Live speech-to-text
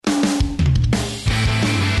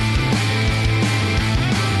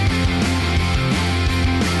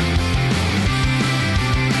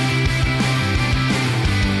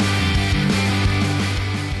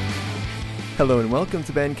Hello and welcome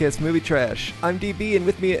to Bandcast Movie Trash. I'm DB, and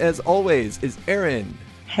with me as always is Aaron.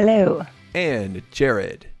 Hello. And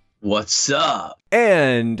Jared. What's up?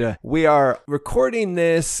 And we are recording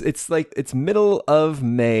this, it's middle of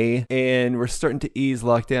May, and we're starting to ease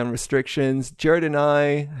lockdown restrictions. Jared and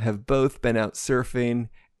I have both been out surfing,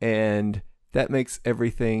 and that makes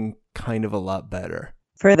everything kind of a lot better.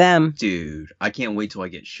 For them. Dude, I can't wait till I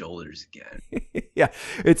get shoulders again. Yeah,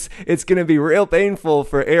 it's going to be real painful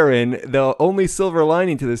for Erin. The only silver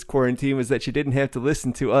lining to this quarantine was that she didn't have to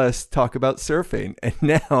listen to us talk about surfing. And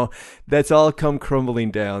now that's all come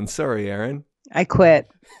crumbling down. Sorry, Erin. I quit.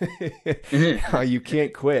 Oh, you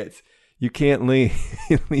can't quit. You can't leave.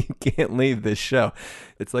 You can't leave this show.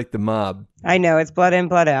 It's like the mob. I know, it's blood in,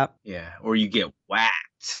 blood out. Yeah, or you get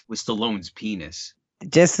whacked with Stallone's penis.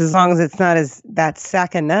 Just as long as it's not that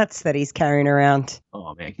sack of nuts that he's carrying around.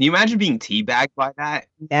 Oh, man. Can you imagine being teabagged by that?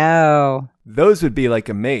 No. Those would be like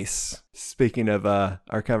a mace. Speaking of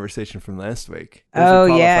our conversation from last week. Those Oh, would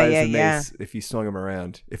qualify yeah, as yeah, a mace yeah. if you swung them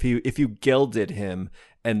around. If you gelded him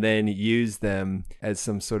and then used them as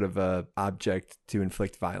some sort of a object to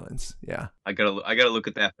inflict violence. Yeah. I gotta look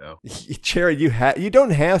at that, though. Jared, you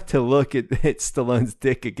don't have to look at Stallone's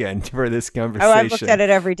dick again for this conversation. Oh, I've looked at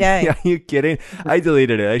it every day. Are you kidding? I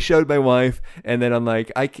deleted it. I showed my wife, and then I'm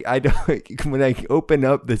like, I don't. When I open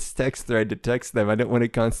up this text thread to text them, I don't want to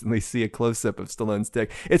constantly see a close-up of Stallone's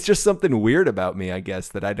dick. It's just something weird about me, I guess,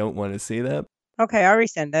 that I don't want to see that. Okay, I'll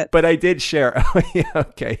resend it. But I did share. Oh, yeah,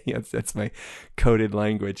 okay. Yes, that's my coded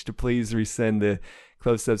language. To please resend the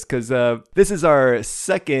close-ups, because this is our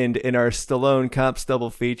second in our Stallone Cops double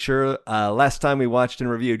feature. Last time we watched and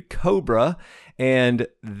reviewed Cobra, and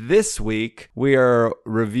this week we are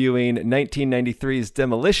reviewing 1993's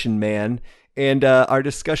Demolition Man. And our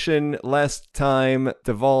discussion last time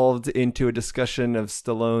devolved into a discussion of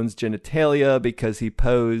Stallone's genitalia because he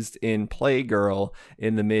posed in Playgirl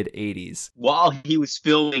in the mid-'80s. While he was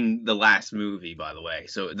filming the last movie, by the way.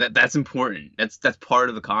 So that's important. That's part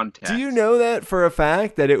of the context. Do you know that for a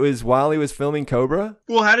fact, that it was while he was filming Cobra?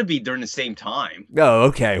 Well, it had to be during the same time. Oh,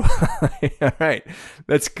 okay. All right.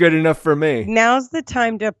 That's good enough for me. Now's the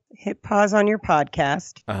time to hit pause on your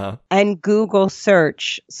podcast Uh-huh. and Google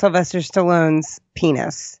search Sylvester Stallone's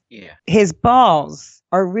penis. Yeah. His balls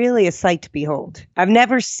are really a sight to behold. I've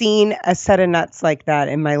never seen a set of nuts like that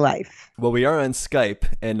in my life. Well, we are on Skype,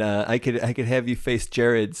 and I could have you face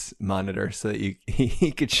Jared's monitor so that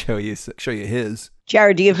he could show you his.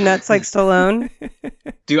 Jared, do you have nuts like Stallone?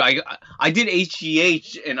 Dude, I did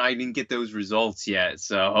HGH and I didn't get those results yet,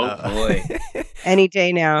 so hopefully. Any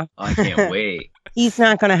day now. I can't wait. He's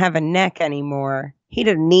not going to have a neck anymore. He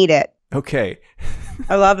didn't need it. Okay.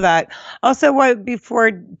 I love that. Also,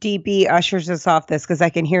 before DB ushers us off this, because I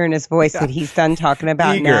can hear in his voice that he's done talking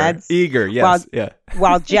about nads. Eager, yes.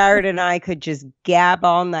 While Jared and I could just gab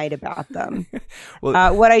all night about them.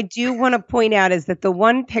 Well, What I do want to point out is that the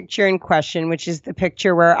one picture in question, which is the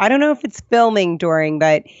picture where, I don't know if it's filming during,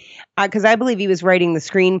 but because I believe he was writing the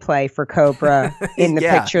screenplay for Cobra in the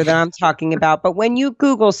picture that I'm talking about. But when you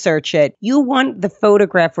Google search it, you want the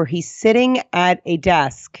photograph where he's sitting at a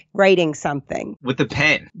desk writing something. With the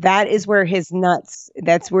pen. That is where his nuts,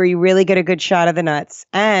 that's where you really get a good shot of the nuts.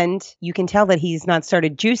 And you can tell that he's not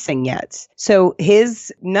started juicing yet. So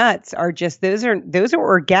his nuts are just, those are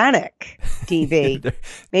organic, DV.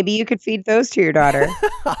 Maybe you could feed those to your daughter.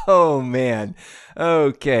 Oh, man.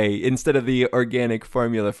 Okay. Instead of the organic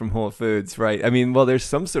formula from Whole Foods, right? I mean, well, there's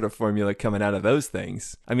some sort of formula coming out of those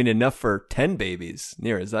things. I mean, enough for 10 babies,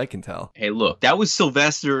 near as I can tell. Hey, look, that was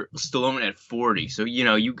Sylvester Stallone at 40. So,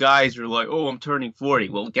 you guys are like, oh, I'm turning 40.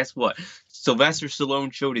 Well, guess what? Sylvester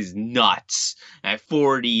Stallone showed his nuts at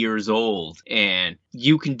 40 years old, and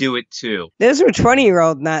you can do it too. Those were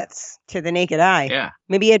 20-year-old nuts to the naked eye. Yeah.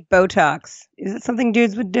 Maybe he had Botox. Is it something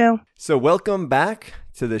dudes would do? So welcome back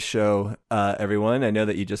to the show, everyone. I know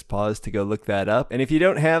that you just paused to go look that up. And if you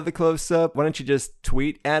don't have the close-up, why don't you just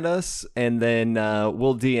tweet at us, and then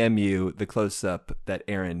we'll DM you the close-up that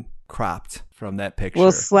Aaron cropped from that picture.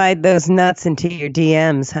 We'll slide those nuts into your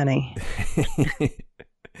DMs, honey.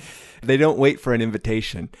 They don't wait for an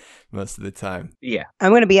invitation most of the time. Yeah. I'm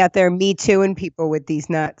going to be out there Me Tooing people with these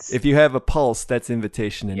nuts. If you have a pulse, that's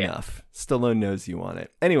invitation enough. Stallone knows you want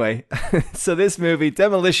it. Anyway, so this movie,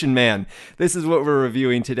 Demolition Man, this is what we're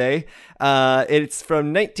reviewing today. It's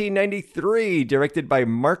from 1993, directed by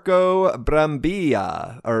Marco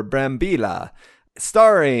Brambilla,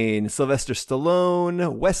 starring Sylvester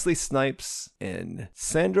Stallone, Wesley Snipes, and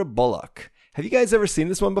Sandra Bullock. Have you guys ever seen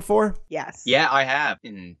this one before? Yes. Yeah, I have.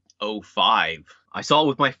 In 2005. I saw it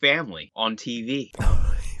with my family on TV.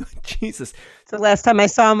 Jesus. It's the last time I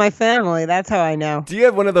saw my family. That's how I know. Do you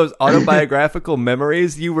have one of those autobiographical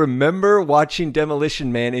memories? You remember watching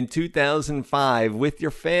Demolition Man in 2005 with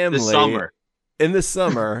your family. The summer. In the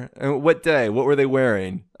summer. And what day? What were they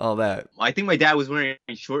wearing? All that. I think my dad was wearing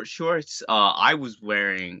short shorts. I was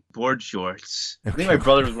wearing board shorts. I think my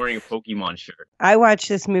brother was wearing a Pokemon shirt. I watched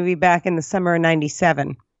this movie back in the summer of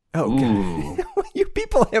 97. Oh, okay. You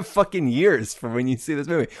people have fucking years from when you see this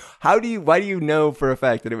movie. Why do you know for a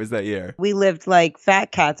fact that it was that year? We lived like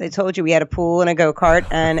fat cats. I told you we had a pool and a go-kart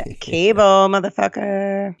and cable,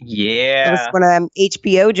 motherfucker. Yeah. It was one of them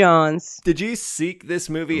HBO Johns. Did you seek this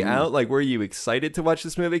movie out? Like, were you excited to watch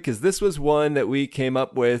this movie? Because this was one that we came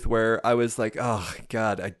up with where I was like, oh,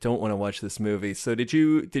 God, I don't want to watch this movie. So did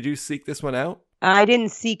you seek this one out? I didn't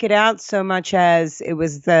seek it out so much as it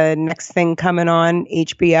was the next thing coming on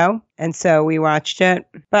HBO. And so we watched it,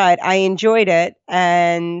 but I enjoyed it.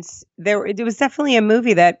 And it was definitely a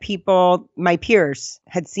movie that my peers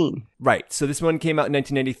had seen. Right. So this one came out in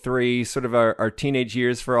 1993, sort of our teenage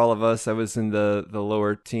years for all of us. I was in the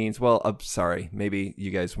lower teens. Well, I'm sorry. Maybe you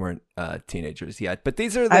guys weren't teenagers yet, but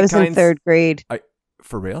these are the I was in third grade.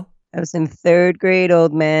 For real? I was in third grade,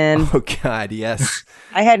 old man. Oh, God, yes.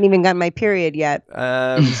 I hadn't even gotten my period yet.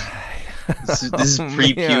 This is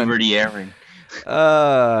pre-puberty airing.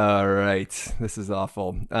 All right. This is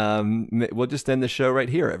awful. We'll just end the show right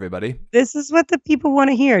here, everybody. This is what the people want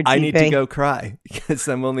to hear, GP. I need to go cry because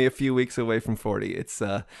I'm only a few weeks away from 40. It's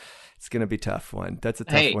going to be a tough one. That's a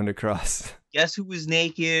tough one to cross. Guess who was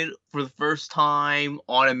naked for the first time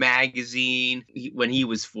on a magazine when he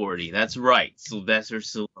was 40? That's right, Sylvester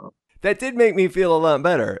Stallone. That did make me feel a lot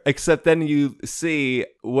better, except then you see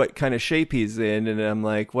what kind of shape he's in, and I'm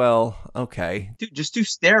like, well, okay. Dude, just do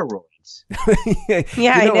steroids.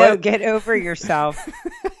 Yeah, I know. Get over yourself.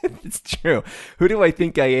 It's true. Who do I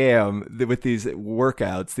think I am with these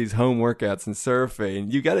workouts, these home workouts and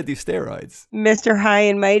surfing? You got to do steroids. Mr. High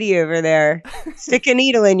and Mighty over there. Stick a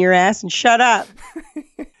needle in your ass and shut up.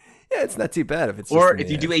 Yeah, it's not too bad if it's or if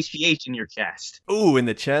you do HGH in your chest. Ooh, in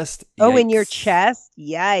the chest? Yikes. Oh, in your chest?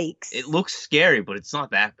 Yikes. It looks scary, but it's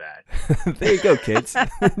not that bad. There you go, kids.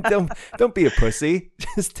 Don't be a pussy.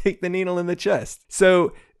 Just take the needle in the chest.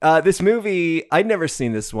 So this movie, I'd never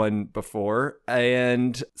seen this one before.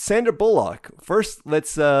 And Sandra Bullock. First,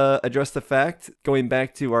 let's address the fact, going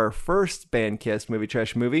back to our first Bandcast Movie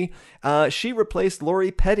Trash movie, she replaced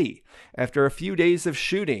Lori Petty after a few days of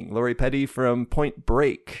shooting. Lori Petty from Point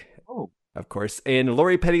Break. Of course. And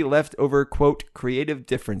Lori Petty left over, quote, creative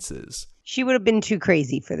differences. She would have been too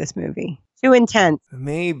crazy for this movie. Too intense.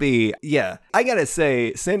 Maybe. Yeah. I gotta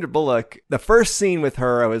say, Sandra Bullock, the first scene with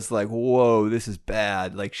her, I was like, whoa, this is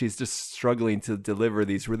bad. Like, she's just struggling to deliver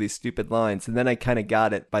these really stupid lines. And then I kind of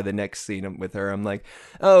got it by the next scene with her. I'm like,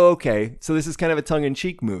 oh, okay. So this is kind of a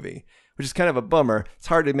tongue-in-cheek movie, which is kind of a bummer. It's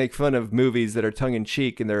hard to make fun of movies that are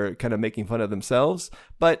tongue-in-cheek and they're kind of making fun of themselves.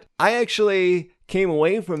 But I actually came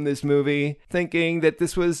away from this movie thinking that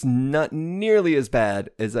this was not nearly as bad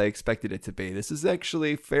as I expected it to be. This is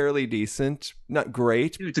actually fairly decent. Not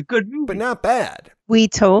great. Dude, it's a good movie. But not bad. We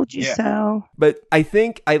told you so. But I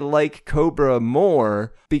think I like Cobra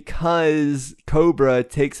more because Cobra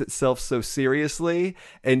takes itself so seriously,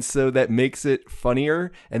 and so that makes it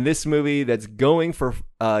funnier. And this movie that's going for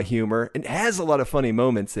humor and has a lot of funny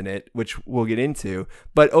moments in it, which we'll get into.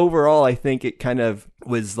 But overall, I think it kind of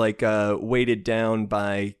was like weighted down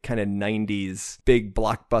by kind of 90s big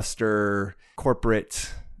blockbuster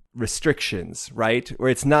corporate restrictions, right? Where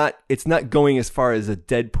it's not going as far as a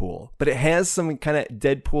Deadpool, but it has some kind of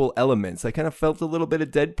Deadpool elements. I kind of felt a little bit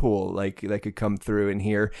of Deadpool like that could come through in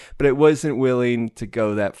here, but it wasn't willing to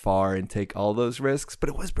go that far and take all those risks, but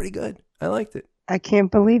it was pretty good. I liked it. I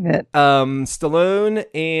can't believe it. Stallone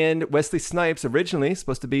and Wesley Snipes originally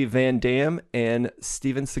supposed to be Van Damme and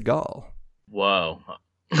Steven Seagal. Whoa.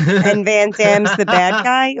 And Van Damme's the bad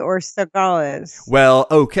guy, or Seagal is? Well,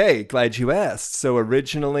 okay, glad you asked. So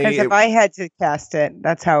originally, because if I had to cast it,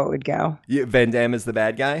 that's how it would go. Van Damme is the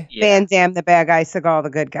bad guy? Yeah. Van Damme the bad guy, Seagal the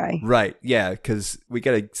good guy. Right, yeah, because we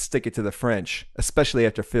got to stick it to the French, especially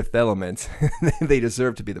after Fifth Element. They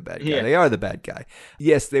deserve to be the bad guy. Yeah. They are the bad guy.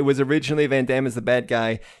 Yes, it was originally Van Damme as the bad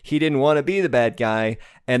guy. He didn't want to be the bad guy.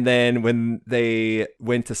 And then when they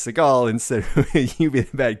went to Seagal and said, you be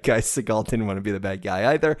the bad guy, Seagal didn't want to be the bad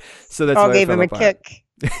guy either. So that's why gave him a kick.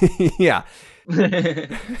 Yeah.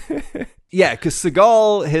 Yeah, because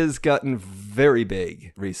Seagal has gotten very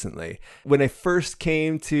big recently. When I first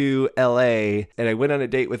came to LA and I went on a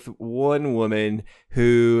date with one woman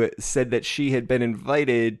who said that she had been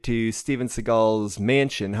invited to Steven Seagal's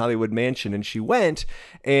mansion, Hollywood mansion, and she went,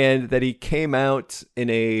 and that he came out in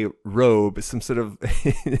a robe, some sort of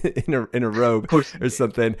in a robe or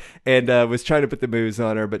something, and was trying to put the moves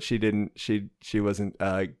on her, but she didn't. She wasn't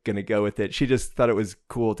gonna go with it. She just thought it was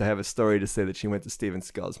cool to have a story to say that she went to Steven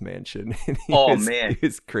Seagal's mansion. Man, he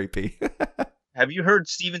was creepy. Have you heard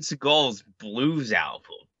Steven Seagal's blues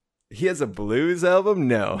album? He has a blues album?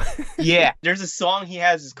 No. Yeah, there's a song he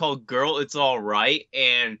has. It's called "Girl, It's All Right,"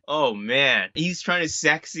 and oh man, he's trying to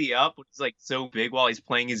sexy up. He's like so big while he's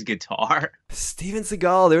playing his guitar. Steven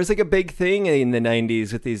Seagal, there was like a big thing in the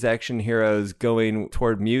 90s with these action heroes going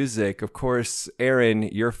toward music. Of course, Aaron,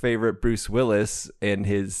 your favorite Bruce Willis and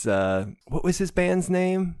his, what was his band's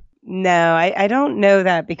name? No, I don't know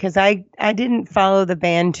that because I didn't follow the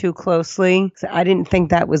band too closely. So I didn't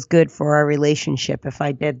think that was good for our relationship if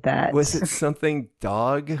I did that. Was it something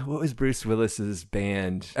Dog? What was Bruce Willis's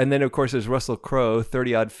band? And then, of course, there's Russell Crowe,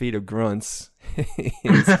 30 Odd Feet of Grunts.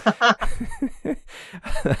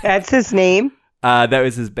 That's his name? That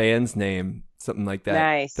was his band's name. Something like that.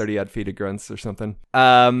 Nice. 30 Odd Feet of Grunts or something.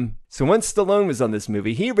 So once Stallone was on this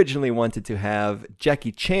movie, he originally wanted to have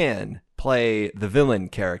Jackie Chan play the villain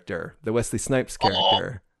character, the Wesley Snipes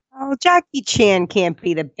character. Oh, Jackie Chan can't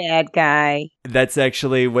be the bad guy. That's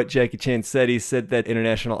actually what Jackie Chan said. He said that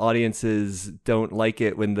international audiences don't like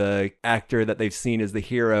it when the actor that they've seen as the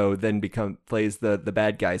hero then plays the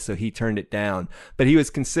bad guy, so he turned it down. But he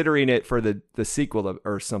was considering it for the sequel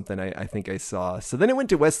or something, I think I saw. So then it went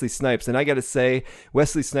to Wesley Snipes, and I gotta say,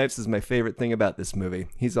 Wesley Snipes is my favorite thing about this movie.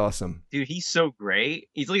 He's awesome. Dude, he's so great.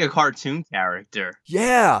 He's like a cartoon character.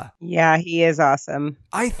 Yeah. Yeah, he is awesome.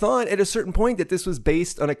 I thought at a certain point that this was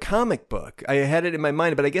based on a comic book. I had it in my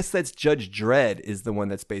mind, but I guess that's Judge Dredd is the one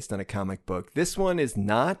that's based on a comic book. This one is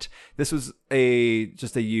not. This was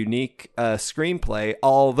just a unique screenplay,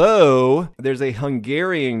 although there's a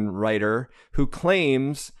Hungarian writer who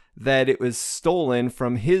claims that it was stolen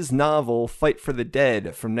from his novel Fight for the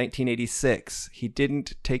Dead from 1986. He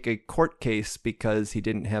didn't take a court case because he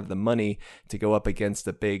didn't have the money to go up against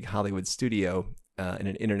a big Hollywood studio in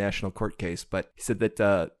an international court case, but he said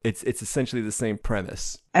that it's essentially the same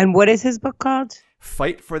premise. And what is his book called?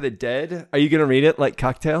 Fight for the Dead. Are you going to read it like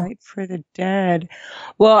Cocktail? Fight for the Dead.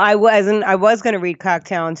 Well, I was going to read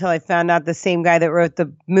Cocktail until I found out the same guy that wrote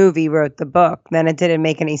the movie wrote the book. Then it didn't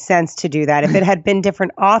make any sense to do that. If it had been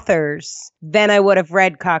different authors, then I would have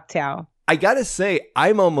read Cocktail. I gotta say,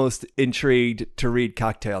 I'm almost intrigued to read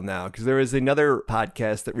Cocktail now, because there was another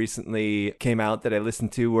podcast that recently came out that I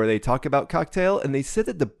listened to where they talk about Cocktail, and they said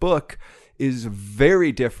that the book is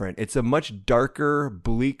very different. It's a much darker,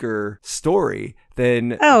 bleaker story than...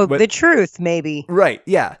 The truth, maybe. Right,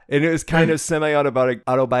 yeah. And it was kind of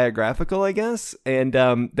semi-autobiographical, I guess, and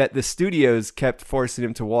that the studios kept forcing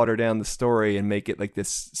him to water down the story and make it like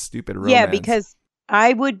this stupid romance. Yeah, because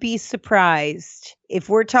I would be surprised if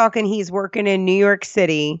we're talking he's working in New York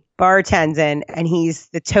City, bartending, and he's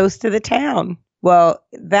the toast of the town. Well,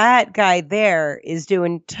 that guy there is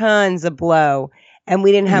doing tons of blow. And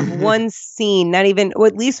we didn't have one scene, not even, well,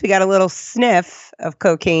 at least we got a little sniff of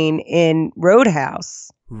cocaine in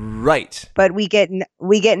Roadhouse. Right. But we get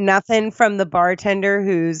nothing from the bartender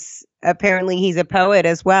who's apparently he's a poet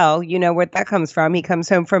as well. You know where that comes from. He comes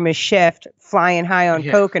home from his shift flying high on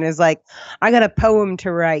coke and is like, I got a poem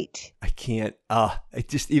to write. I can't.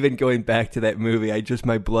 Just even going back to that movie,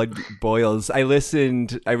 my blood boils. I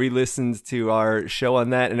re-listened to our show on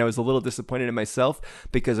that, and I was a little disappointed in myself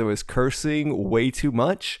because I was cursing way too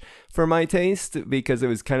much for my taste, because it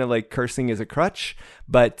was kind of like cursing as a crutch.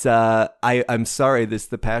 But I'm sorry,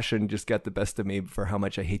 the passion just got the best of me for how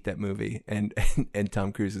much I hate that movie and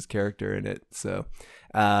Tom Cruise's character in it. So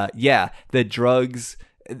the drugs.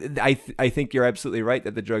 I think you're absolutely right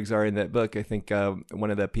that the drugs are in that book. I think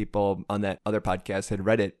one of the people on that other podcast had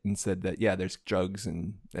read it and said that, yeah, there's drugs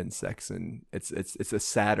and sex, and it's a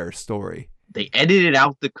sadder story. They edited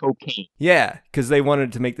out the cocaine. Yeah, because they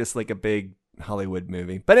wanted to make this like a big Hollywood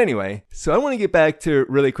movie. But anyway, so I want to get back to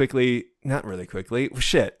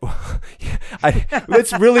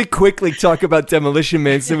let's really quickly talk about Demolition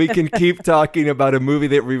Man so we can keep talking about a movie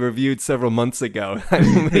that we reviewed several months ago. I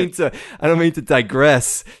don't mean to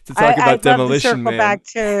digress to talk about Demolition Man. I'd love to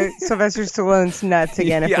circle back to Sylvester Stallone's nuts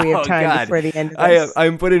again if we have time before the end of this.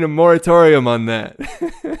 I'm putting a moratorium on that.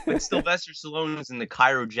 When Sylvester Stallone was in the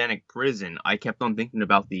cryogenic prison, I kept on thinking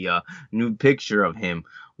about the nude picture of him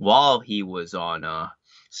while he was on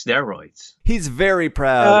steroids. He's very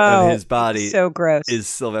proud of his Oh, body. so gross. Is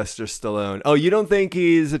Sylvester Stallone? Oh, you don't think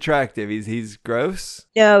he's attractive? He's gross.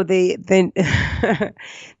 No, the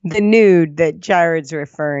the nude that Jared's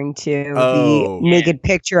referring to, Oh. the naked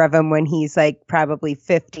picture of him when he's like probably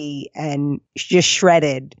 50 and just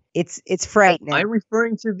shredded. It's frightening. I'm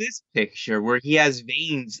referring to this picture where he has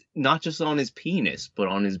veins not just on his penis, but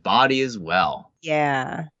on his body as well.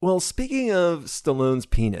 Yeah. Well, speaking of Stallone's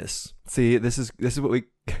penis, see, this is what we.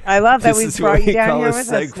 I love that This we is brought what you we down call here a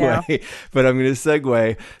with us now. segue, but I'm going to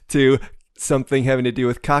segue to something having to do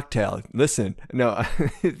with cocktail. Listen, no,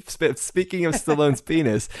 speaking of Stallone's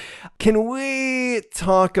penis, can we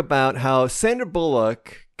talk about how Sandra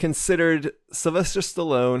Bullock considered Sylvester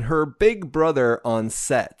Stallone her big brother on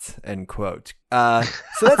set, end quote. So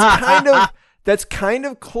that's kind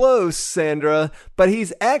of close, Sandra, but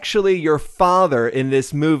he's actually your father in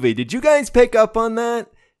this movie. Did you guys pick up on that?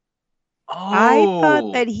 I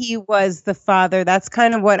thought that he was the father. That's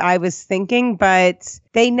kind of what I was thinking, but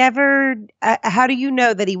they never. How do you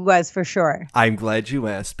know that he was for sure? I'm glad you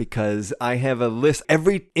asked because I have a list,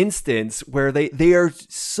 every instance where they are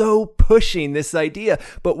so pushing this idea.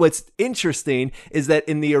 But what's interesting is that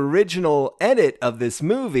in the original edit of this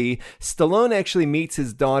movie, Stallone actually meets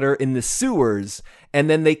his daughter in the sewers, and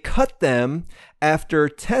then they cut them after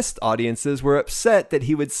test audiences were upset that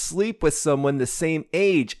he would sleep with someone the same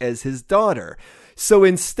age as his daughter. So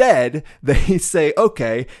instead, they say,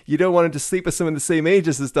 okay, you don't want him to sleep with someone the same age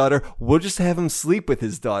as his daughter. We'll just have him sleep with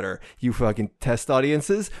his daughter, you fucking test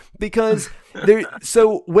audiences. Because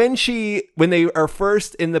so when they are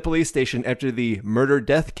first in the police station after the murder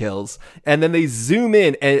death kills, and then they zoom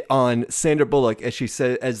in on Sandra Bullock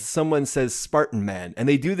as someone says Spartan Man, and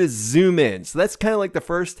they do this zoom in. So that's kind of like the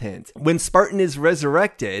first hint. When Spartan is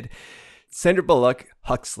resurrected, Sandra Bullock,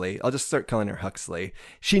 Huxley, I'll just start calling her Huxley.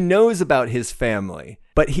 She knows about his family,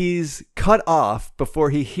 but he's cut off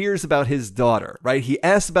before he hears about his daughter, right? He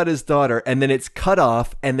asks about his daughter and then it's cut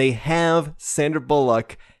off and they have Sandra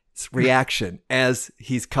Bullock's reaction as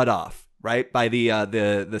he's cut off, right? By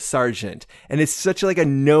the sergeant. And it's such like a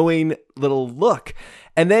knowing little look.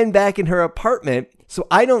 And then back in her apartment, so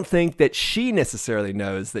I don't think that she necessarily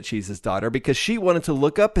knows that she's his daughter because she wanted to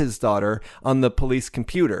look up his daughter on the police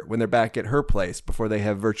computer when they're back at her place before they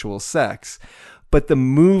have virtual sex. But the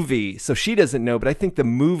movie, so she doesn't know, but I think the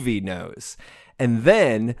movie knows. And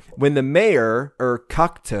then when the mayor, or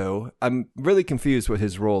Cocteau, I'm really confused what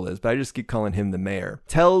his role is, but I just keep calling him the mayor,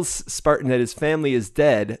 tells Spartan that his family is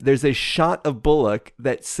dead, there's a shot of Bullock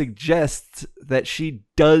that suggests that she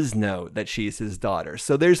does know that she's his daughter.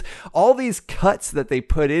 So there's all these cuts that they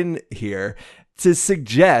put in here to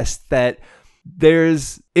suggest that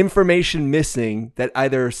there's information missing that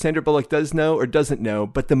either Sandra Bullock does know or doesn't know,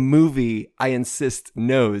 but the movie, I insist,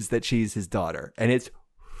 knows that she's his daughter. And it's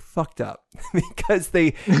fucked up because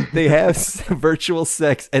they have virtual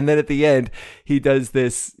sex, and then at the end he does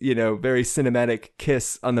this very cinematic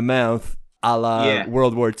kiss on the mouth a la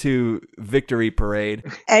World War II victory parade.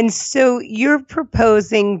 And so you're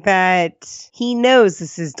proposing that he knows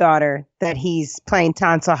this is his daughter that he's playing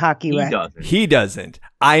tonsil hockey with. He doesn't.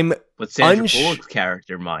 But Sandra Bullock's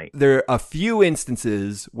character might. There are a few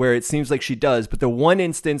instances where it seems like she does, but the one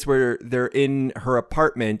instance where they're in her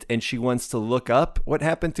apartment and she wants to look up what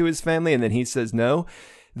happened to his family and then he says no,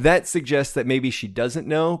 that suggests that maybe she doesn't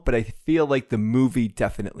know, but I feel like the movie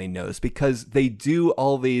definitely knows because they do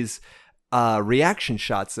all these reaction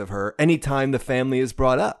shots of her anytime the family is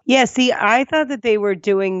brought up. Yeah, see, I thought that they were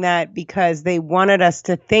doing that because they wanted us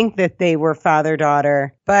to think that they were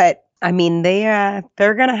father-daughter, but I mean, they're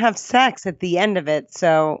going to have sex at the end of it.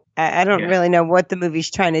 So I don't really know what the movie's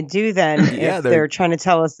trying to do then. If they're trying to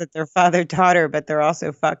tell us that they're father-daughter, but they're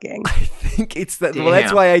also fucking. I think it's that. Well,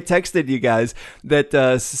 that's why I texted you guys that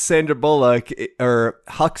Sandra Bullock or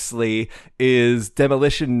Huxley is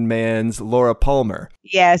Demolition Man's Laura Palmer.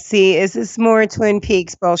 Yeah. See, is this more Twin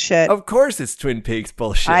Peaks bullshit? Of course it's Twin Peaks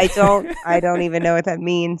bullshit. I don't even know what that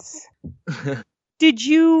means. Did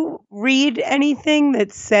you read anything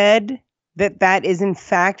that said that is in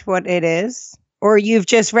fact what it is? Or you've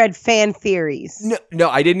just read fan theories? No,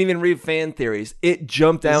 I didn't even read fan theories. It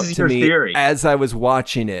jumped out to me as I was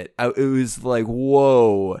watching it. It was like,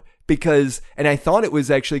 whoa. And I thought it was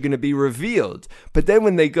actually going to be revealed. But then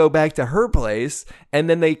when they go back to her place and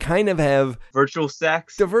then they kind of have virtual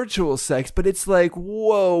sex, but it's like,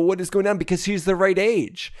 whoa, what is going on? Because she's the right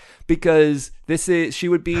age. Because she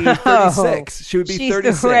would be 36. She would be 36.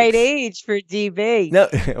 She's the right age for DB. No,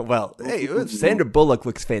 well, hey, Sandra Bullock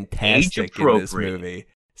looks fantastic in this movie.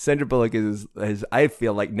 Sandra Bullock is, I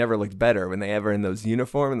feel like, never looked better when they have her in those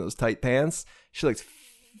uniform and those tight pants. She looks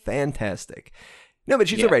fantastic. No, but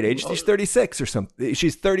she's the right age. She's 36 or something.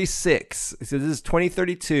 She's 36. So this is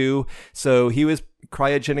 2032. So he was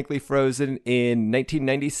cryogenically frozen in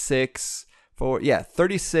 1996 for,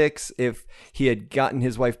 36 if he had gotten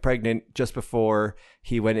his wife pregnant just before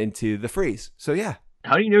he went into the freeze. So yeah.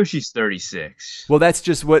 How do you know she's 36? Well, that's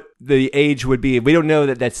just what the age would be. We don't know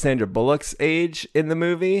that that's Sandra Bullock's age in the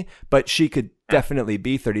movie, but she could definitely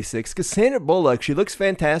be 36 because Sandra Bullock, she looks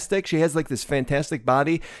fantastic. She has like this fantastic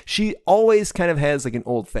body. She always kind of has like an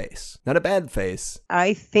old face, not a bad face.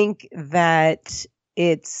 I think that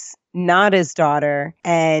it's not his daughter,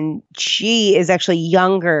 and she is actually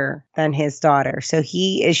younger than his daughter. So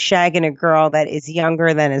he is shagging a girl that is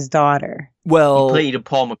younger than his daughter. Well, he played a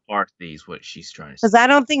Paul McCarthy is what she's trying to say. Because I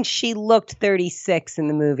don't think she looked 36 in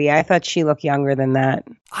the movie. I thought she looked younger than that.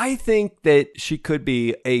 I think that she could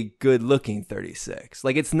be a good-looking 36.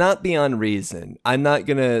 Like, it's not beyond reason. I'm not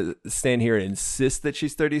going to stand here and insist that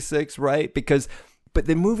she's 36, right? But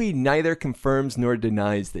the movie neither confirms nor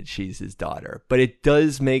denies that she's his daughter. But it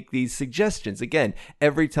does make these suggestions. Again,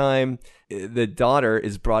 every time the daughter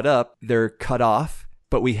is brought up, they're cut off.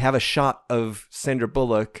 But we have a shot of Sandra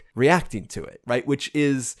Bullock reacting to it, right? Which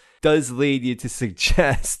does lead you to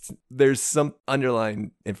suggest there's some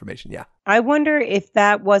underlying information. Yeah. I wonder if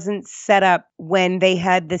that wasn't set up when they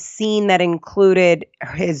had the scene that included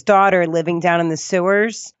his daughter living down in the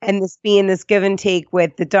sewers and this being this give and take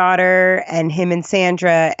with the daughter and him and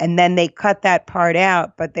Sandra. And then they cut that part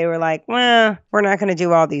out, but they were like, well, we're not going to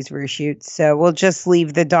do all these reshoots. So we'll just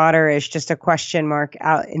leave the daughter as just a question mark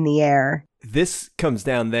out in the air. This comes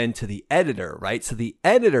down then to the editor, right? So the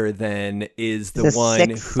editor then is the one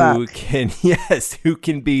who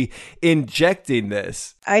can be injecting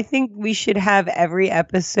this. I think we should have every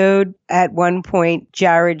episode at one point,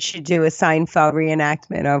 Jared should do a Seinfeld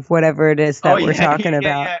reenactment of whatever it is that we're talking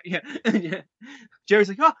about. Yeah. Jared's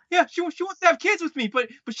like, oh, yeah, she wants to have kids with me, but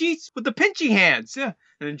she's with the pinchy hands. Yeah.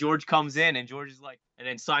 And then George comes in and George is like, and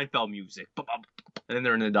then Seinfeld music. And then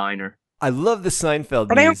they're in the diner. I love the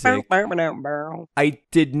Seinfeld music. I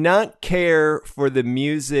did not care for the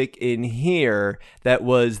music in here that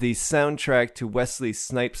was the soundtrack to Wesley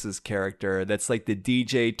Snipes' character. That's like the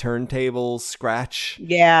DJ turntable scratch.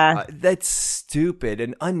 Yeah. That's stupid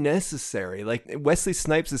and unnecessary. Like Wesley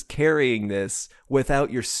Snipes is carrying this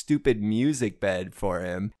without your stupid music bed for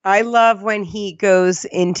him. I love when he goes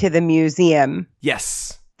into the museum.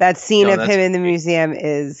 Yes. That scene of him in the museum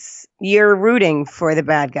is, you're rooting for the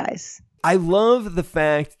bad guys. I love the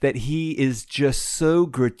fact that he is just so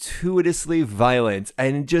gratuitously violent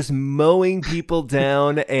and just mowing people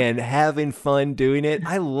down and having fun doing it.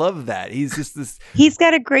 I love that. He's just this. He's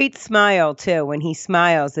got a great smile, too. When he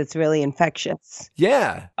smiles, it's really infectious.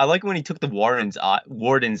 Yeah. I like when he took the warden's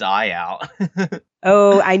eye out.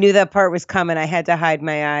 Oh, I knew that part was coming. I had to hide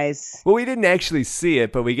my eyes. Well, we didn't actually see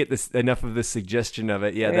it, but we get enough of the suggestion of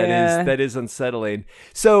it. Yeah, that is unsettling.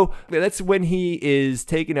 So that's when he is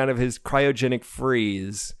taken out of his cryogenic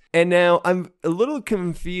freeze. And now I'm a little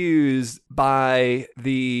confused by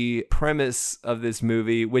the premise of this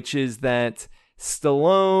movie, which is that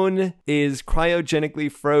Stallone is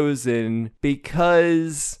cryogenically frozen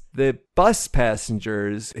because the bus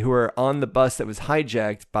passengers who are on the bus that was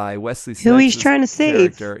hijacked by Wesley Snipes' who he's trying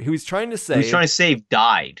to save,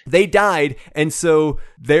 died. They died, and so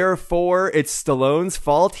therefore it's Stallone's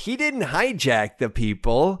fault. He didn't hijack the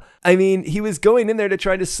people. I mean, he was going in there to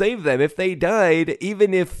try to save them. If they died,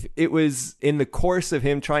 even if it was in the course of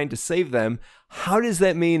him trying to save them, how does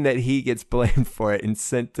that mean that he gets blamed for it and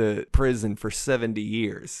sent to prison for 70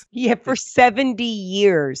 years? Yeah, for 70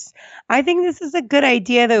 years. I think this is a good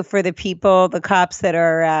idea, though, for the people, the cops that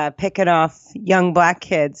are picking off young black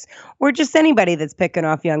kids, or just anybody that's picking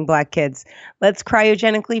off young black kids. Let's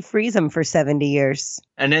cryogenically freeze them for 70 years.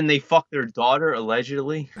 And then they fuck their daughter,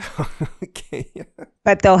 allegedly. Okay.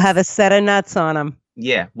 But they'll have a set of nuts on them.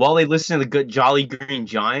 Yeah, while they listen to the good Jolly Green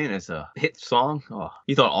Giant as a hit song. Oh,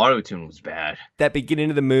 you thought Auto-Tune was bad. That beginning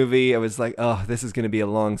of the movie, I was like, oh, this is going to be a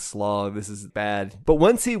long slog. This is bad. But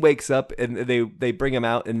once he wakes up and they bring him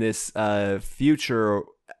out in this future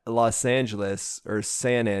Los Angeles or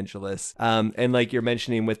San Angeles, and like you're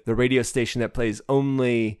mentioning with the radio station that plays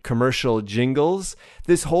only commercial jingles,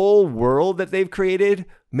 this whole world that they've created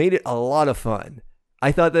made it a lot of fun.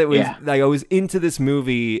 I thought that was Yeah. like I was into this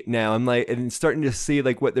movie now. I'm like, and starting to see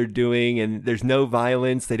like what they're doing, and there's no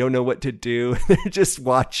violence. They don't know what to do. They're just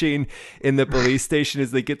watching in the police station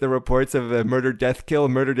as they get the reports of a murder, death, kill,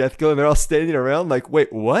 and they're all standing around like,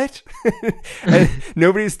 wait, what? And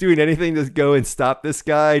nobody's doing anything to go and stop this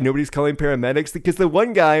guy. Nobody's calling paramedics because the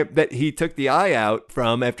one guy that he took the eye out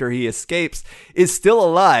from after he escapes is still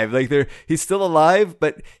alive. Like he's still alive,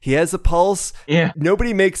 but he has a pulse. Yeah.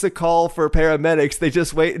 Nobody makes a call for paramedics. They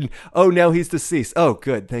just wait and, oh, now he's deceased. Oh,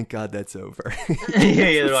 good. Thank God that's over.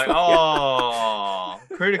 Yeah, they're like, oh,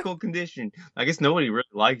 critical condition. I guess nobody really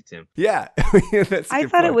liked him. Yeah. That's a I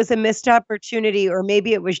good thought it point. was a missed opportunity, or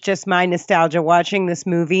maybe it was just my nostalgia watching this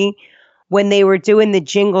movie. When they were doing the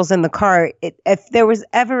jingles in the car, if there was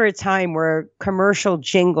ever a time where commercial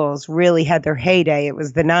jingles really had their heyday, it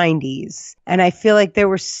was the 90s. And I feel like there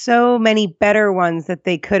were so many better ones that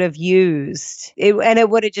they could have used. And it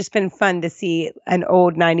would have just been fun to see an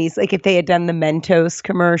old 90s, like if they had done the Mentos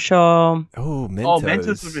commercial. Oh, Mentos. Oh,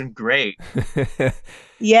 Mentos would have been great.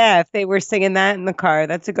 Yeah, if they were singing that in the car,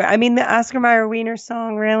 that's a good. I mean, the Oscar Mayer Wiener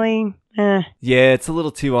song, really? Yeah, it's a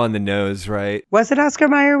little too on the nose, right? Was it Oscar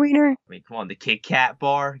Mayer Wiener? I mean, come on, the Kit Kat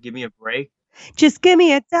bar. Give me a break. Just give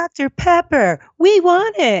me a Dr. Pepper. We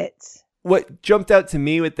want it. What jumped out to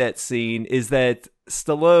me with that scene is that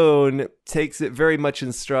Stallone takes it very much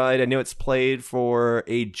in stride. I know it's played for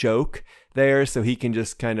a joke there, so he can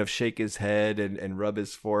just kind of shake his head and rub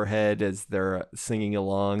his forehead as they're singing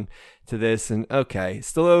along to this. And okay,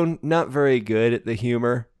 Stallone, not very good at the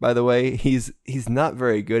humor, by the way. He's not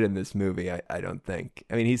very good in this movie, I don't think.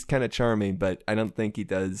 I mean, he's kind of charming, but I don't think he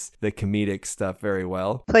does the comedic stuff very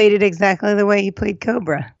well. Played it exactly the way he played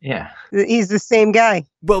Cobra. Yeah. He's the same guy.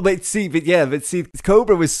 Well, but see,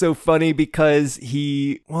 Cobra was so funny because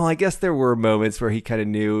I guess there were moments where he kind of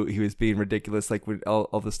knew he was being ridiculous, like with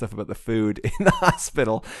all the stuff about the food in the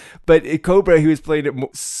hospital. But in Cobra, he was playing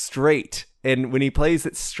it straight. And when he plays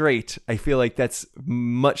it straight, I feel like that's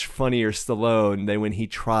much funnier Stallone than when he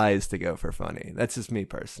tries to go for funny. That's just me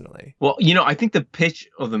personally. Well, I think the pitch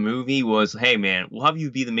of the movie was, hey, man, we'll have you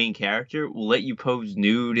be the main character. We'll let you pose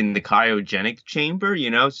nude in the cryogenic chamber,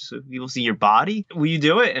 so people see your body. Will you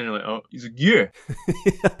do it? And they're like, oh, he's like, yeah.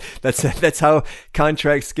 That's how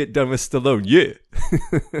contracts get done with Stallone.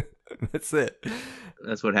 Yeah. That's it.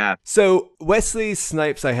 That's what happened. So Wesley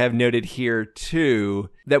Snipes, I have noted here too,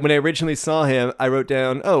 that when I originally saw him, I wrote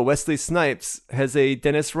down, oh, Wesley Snipes has a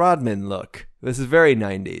Dennis Rodman look. This is very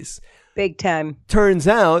 90s. Big time. Turns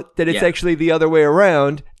out that it's actually the other way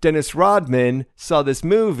around. Dennis Rodman saw this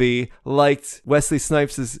movie, liked Wesley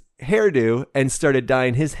Snipes' hairdo, and started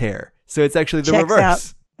dyeing his hair. So it's actually the reverse.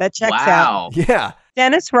 Out. That checks out. Wow. Yeah.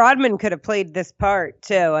 Dennis Rodman could have played this part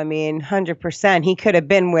too. I mean, 100%. He could have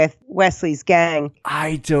been with Wesley's gang.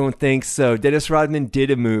 I don't think so. Dennis Rodman did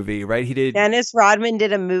a movie, right? He did. Dennis Rodman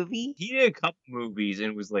did a movie? He did a couple movies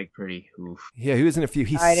and was like pretty oof. Yeah, he was in a few.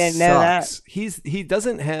 I didn't know that. He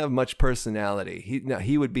doesn't have much personality.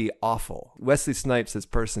 He would be awful. Wesley Snipes has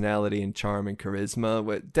personality and charm and charisma.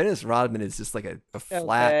 What Dennis Rodman is just like a So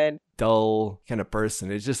flat, good. dull kind of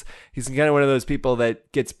person. It's just he's kind of one of those people that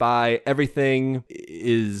gets by. Everything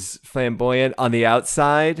is flamboyant on the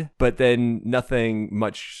outside, but then nothing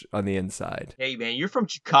much on the inside. Hey, man, you're from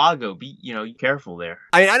Chicago. Be careful there.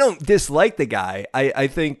 I mean, I don't dislike the guy. I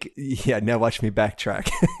think, now watch me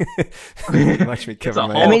backtrack. Watch me cover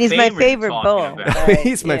my. I mean, he's my Famer favorite talking bull. about. but,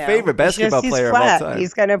 He's my you know, favorite basketball he's player flat. of all time.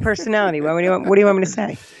 He's got no personality. What do you want me to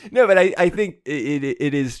say? No, but I think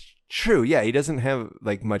it is true. Yeah, he doesn't have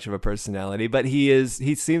like much of a personality, but he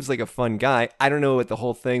seems like a fun guy. I don't know what the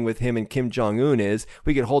whole thing with him and Kim Jong-un is.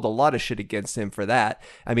 We could hold a lot of shit against him for that.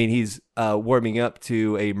 I mean, he's warming up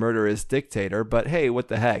to a murderous dictator, but hey, what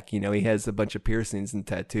the heck? He has a bunch of piercings and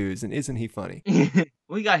tattoos, and isn't he funny?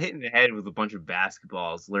 We got hit in the head with a bunch of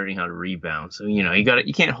basketballs learning how to rebound. So,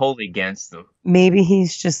 you can't hold it against them. Maybe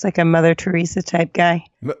he's just like a Mother Teresa type guy.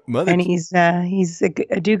 Mother. And he's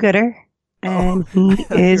a do-gooder. And he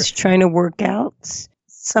is trying to work out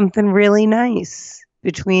something really nice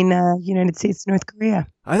between United States and North Korea.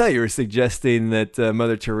 I thought you were suggesting that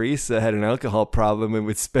Mother Teresa had an alcohol problem and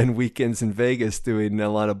would spend weekends in Vegas doing a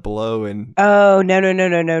lot of blow and... Oh,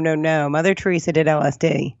 no. Mother Teresa did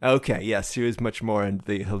LSD. Okay, yes, she was much more into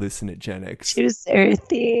the hallucinogenics. She was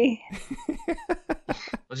earthy.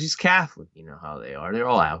 Well, she's Catholic. You know how they are. They're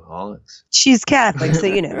all alcoholics. She's Catholic, so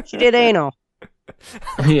she did anal.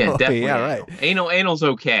 Yeah, definitely. Yeah, right. Anal's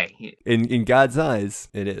okay. In God's eyes,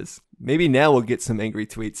 it is. Maybe now we'll get some angry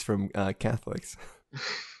tweets from Catholics.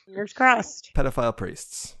 Fingers crossed. Pedophile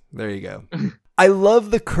priests. There you go. I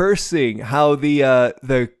love the cursing. How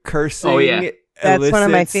the cursing. Oh, yeah. That's one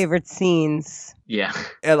of my elicits- favorite scenes. Yeah.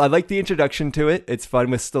 And I like the introduction to it. It's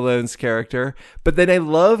fun with Stallone's character. But then I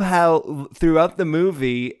love how throughout the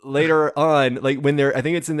movie, later on, like when I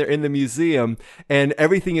think it's in the museum, and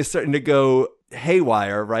everything is starting to go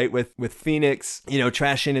haywire, right? With Phoenix,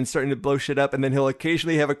 trashing and starting to blow shit up, and then he'll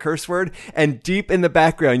occasionally have a curse word, and deep in the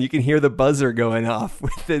background you can hear the buzzer going off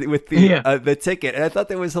with the ticket. And I thought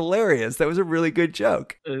that was hilarious. That was a really good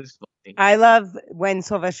joke. It was funny. I love when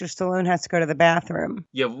Sylvester Stallone has to go to the bathroom.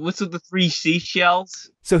 Yeah, what's with the 3 seashells?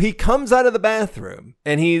 So he comes out of the bathroom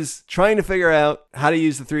and he's trying to figure out how to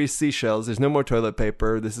use the 3 seashells. There's no more toilet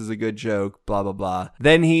paper. This is a good joke, blah, blah, blah.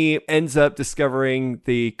 Then he ends up discovering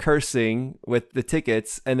the cursing with the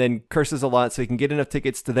tickets and then curses a lot so he can get enough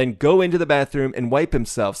tickets to then go into the bathroom and wipe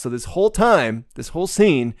himself. So this whole time, this whole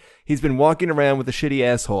scene, he's been walking around with a shitty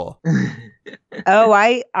asshole. Oh,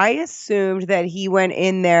 I assumed that he went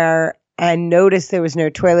in there and noticed there was no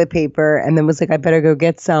toilet paper and then was like, I better go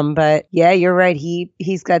get some. But yeah, you're right.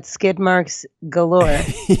 He's got skid marks galore.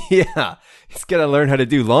 Yeah. He's got to learn how to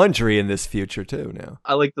do laundry in this future too now.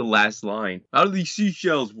 I like the last line. How do these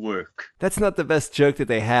seashells work? That's not the best joke that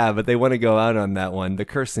they have, but they want to go out on that one. The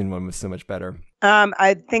cursing one was so much better.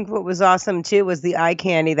 I think what was awesome too was the eye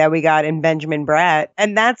candy that we got in Benjamin Bratt.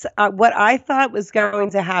 And that's what I thought was going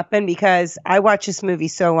to happen, because I watched this movie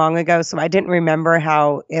so long ago, so I didn't remember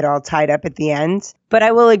how it all tied up at the end. But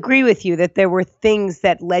I will agree with you that there were things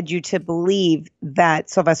that led you to believe that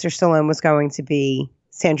Sylvester Stallone was going to be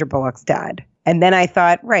Sandra Bullock's dad. And then I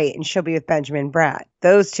thought, right, and she'll be with Benjamin Bratt.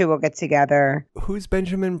 Those two will get together. Who's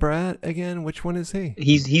Benjamin Bratt again? Which one is he?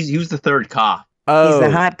 He was the third cop. Oh. He's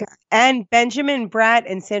the hot guy. And Benjamin Bratt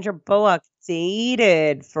and Sandra Bullock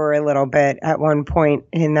dated for a little bit at one point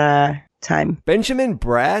in time. Benjamin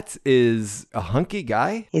Bratt is a hunky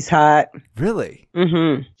guy? He's hot. Really?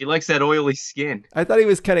 Mm-hmm. He likes that oily skin. I thought he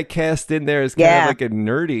was kind of cast in there as kind of like a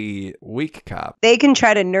nerdy, weak cop. They can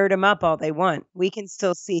try to nerd him up all they want. We can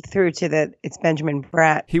still see through to that it's Benjamin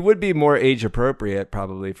Bratt. He would be more age appropriate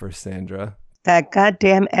probably for Sandra. That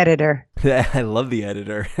goddamn editor. I love the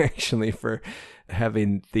editor, actually, for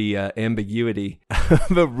having the ambiguity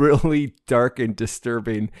of a really dark and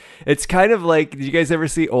disturbing. It's kind of like, did you guys ever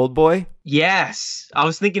see Old Boy? Yes, I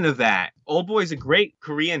was thinking of that. Old Boy is a great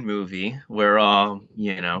Korean movie where,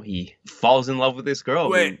 he falls in love with this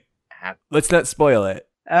girl. Wait, let's not spoil it.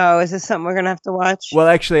 Oh, is this something we're going to have to watch? Well,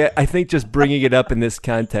 actually, I think just bringing it up in this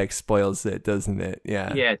context spoils it, doesn't it?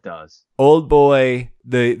 Yeah. Yeah, it does. Old Boy,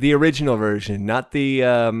 the original version, not the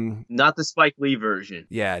Spike Lee version.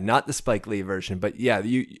 Yeah, not the Spike Lee version, but yeah,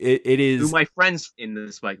 it is. Who my friends in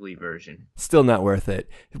the Spike Lee version. Still not worth it.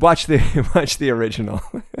 Watch the original.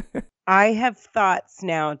 I have thoughts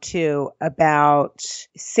now, too, about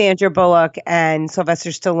Sandra Bullock and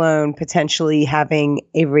Sylvester Stallone potentially having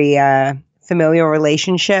a familial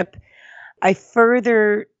relationship. I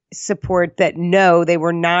further support that no, they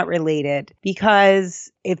were not related,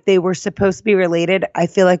 because if they were supposed to be related, I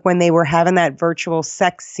feel like when they were having that virtual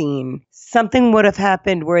sex scene, something would have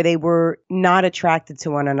happened where they were not attracted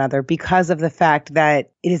to one another because of the fact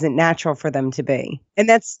that it isn't natural for them to be. And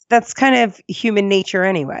that's kind of human nature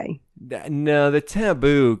anyway. No, the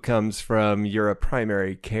taboo comes from you're a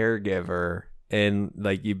primary caregiver and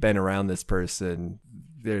like you've been around this person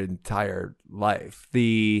their entire life.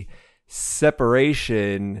 The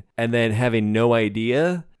separation and then having no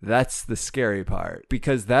idea, that's the scary part,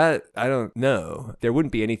 because that, I don't know, there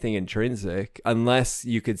wouldn't be anything intrinsic unless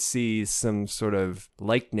you could see some sort of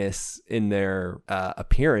likeness in their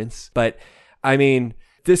appearance. But I mean,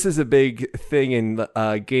 this is a big thing in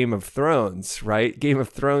Game of Thrones, right? Game of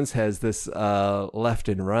Thrones has this left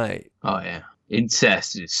and right. Oh yeah,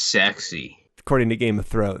 incest is sexy, according to Game of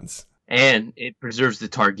Thrones. And it preserves the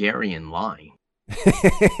Targaryen line.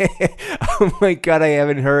 Oh my God, I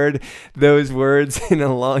haven't heard those words in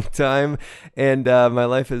a long time, and my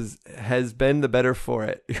life has been the better for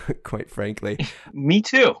it, quite frankly. Me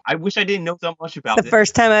too. I wish I didn't know so much about it. The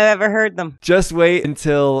first time I've ever heard them. Just wait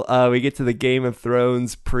until we get to the Game of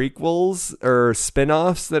Thrones prequels or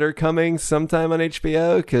spin-offs that are coming sometime on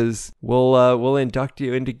HBO, because we'll induct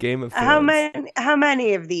you into Game of Thrones. How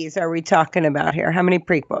many of these are we talking about here? How many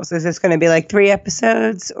prequels? Is this going to be like 3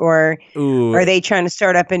 episodes, or are they trying to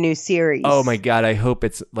start up a new series? Oh my God, I hope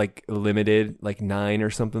it's like limited, like 9 or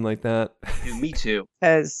something like that. Dude, me too.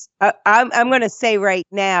 Because I'm going to say right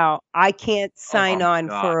now, I can't sign on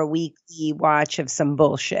for a weekly watch of some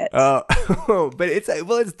bullshit. Oh, but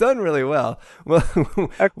it's done really well. Well,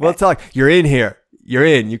 okay. We'll talk. You're in here. You're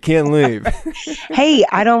in. You can't leave. Hey,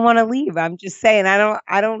 I don't want to leave. I'm just saying.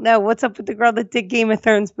 I don't know what's up with the girl that did Game of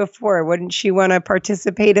Thrones before. Wouldn't she want to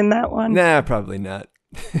participate in that one? Nah, probably not.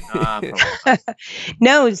 Come on.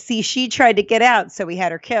 No, see, she tried to get out, so we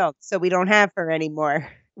had her killed. So we don't have her anymore.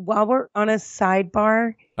 While we're on a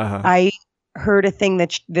sidebar, I heard a thing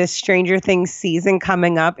that this Stranger Things season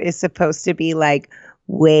coming up is supposed to be like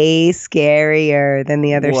way scarier than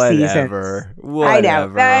the other seasons. Whatever. I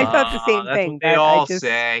know. I thought the same That's thing. what they all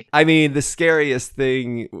say. I mean, the scariest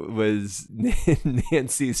thing was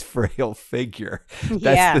Nancy's frail figure.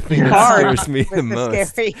 That's the thing that scares me the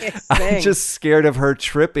most. I'm just scared of her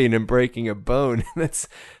tripping and breaking a bone.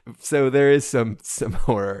 So there is some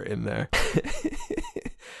horror in there.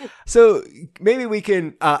 So maybe we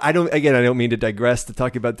can, I don't mean to digress to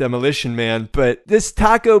talk about Demolition Man, but this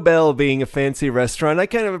Taco Bell being a fancy restaurant, I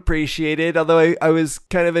kind of appreciate it. Although I was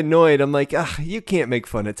kind of annoyed. I'm like, you can't make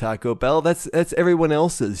fun of Taco Bell. That's everyone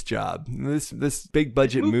else's job. This big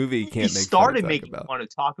budget movie can't make fun of Taco Bell. Making fun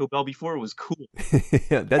of Taco Bell before it was cool.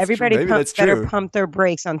 Yeah, that's Everybody true. Maybe that's true. Better pump their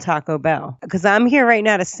brakes on Taco Bell. Because I'm here right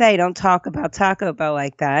now to say, don't talk about Taco Bell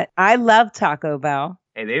like that. I love Taco Bell.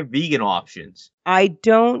 Hey, they have vegan options. I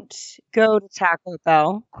don't go to Taco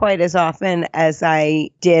Bell quite as often as I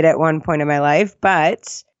did at one point in my life,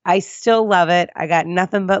 but I still love it. I got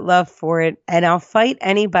nothing but love for it, and I'll fight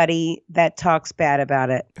anybody that talks bad about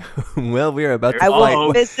it. Well, we are about to I fight.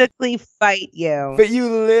 will physically fight you. But you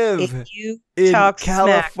live if you in talk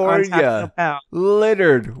California, smack on Taco Bell.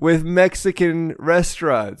 littered with Mexican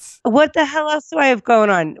restaurants. What the hell else do I have going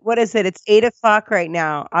on? What is it? It's 8:00 right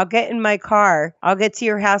now. I'll get in my car. I'll get to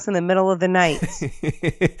your house in the middle of the night.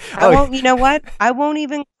 I won't. You know what? I won't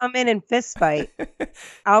even come in and fist fight.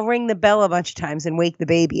 I'll ring the bell a bunch of times and wake the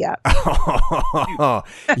baby up. Oh,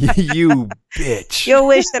 you bitch. You'll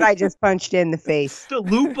wish that I just punched you in the face.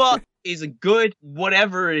 Chalupa is a good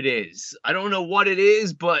whatever it is. I don't know what it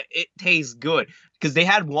is, but it tastes good. Because they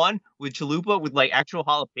had one with chalupa with like actual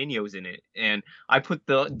jalapenos in it. And I put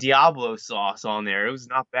the Diablo sauce on there. It was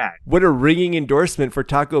not bad. What a ringing endorsement for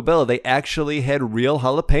Taco Bell. They actually had real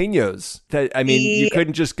jalapenos. You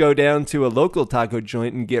couldn't just go down to a local taco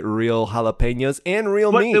joint and get real jalapenos and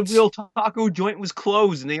real meat. But the real taco joint was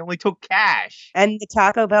closed and they only took cash. And the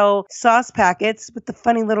Taco Bell sauce packets with the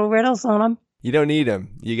funny little riddles on them. You don't need them.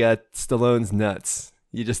 You got Stallone's nuts.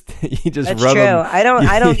 You just That's rub true. them.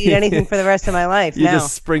 I don't need anything for the rest of my life. You now.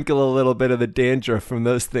 just sprinkle a little bit of the dandruff from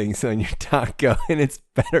those things on your taco, and it's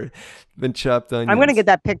better than chopped onions. I'm gonna get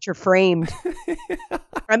that picture framed.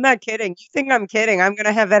 I'm not kidding. You think I'm kidding? I'm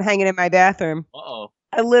gonna have that hanging in my bathroom. Uh-oh.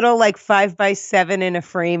 A little like 5x7 in a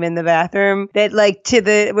frame in the bathroom that like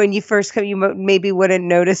when you first come, you maybe wouldn't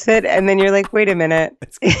notice it. And then you're like, wait a minute,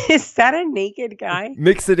 is that a naked guy?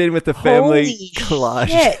 Mix it in with the family collage.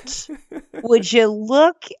 Shit. Would you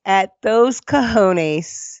look at those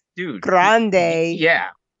cojones? Dude. Grande. Yeah.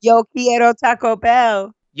 Yo quiero Taco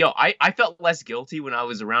Bell. Yo, I felt less guilty when I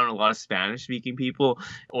was around a lot of Spanish-speaking people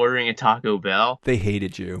ordering a Taco Bell. They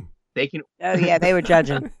hated you. They can. Oh, yeah, they were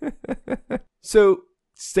judging. So,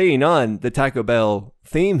 staying on the Taco Bell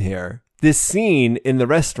theme here, this scene in the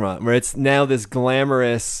restaurant where it's now this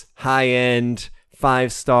glamorous, high-end,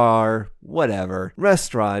 5-star, whatever,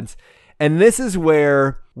 restaurant. And this is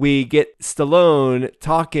where we get Stallone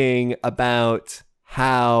talking about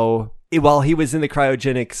how while he was in the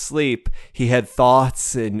cryogenic sleep, he had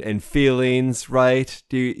thoughts and feelings, right?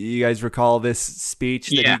 Do you guys recall this speech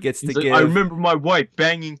that he gets to give? I remember my wife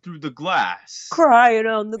banging through the glass. Crying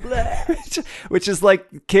on the glass. Which is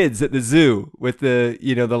like kids at the zoo with the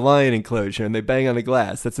lion enclosure and they bang on the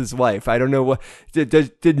glass. That's his wife. I don't know what...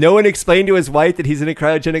 Did no one explain to his wife that he's in a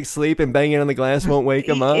cryogenic sleep and banging on the glass won't wake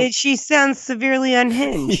him up? She sounds severely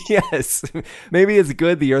unhinged. Yes. Maybe it's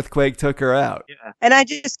good the earthquake took her out. Yeah. And I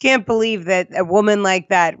just can't believe that a woman like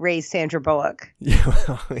that raised Sandra Bullock. Yeah,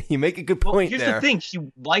 well, you make a good point here's there. the thing. She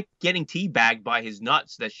liked getting teabagged by his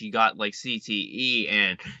nuts that she got like CTE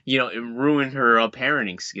and, it ruined her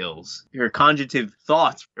parenting skills. Her conjugative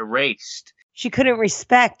thoughts erased. She couldn't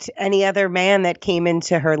respect any other man that came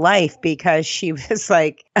into her life because she was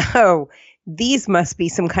like, oh, these must be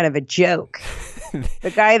some kind of a joke.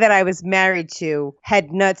 The guy that I was married to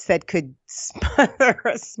had nuts that could smother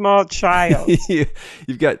a small child.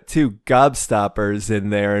 You've got two gobstoppers in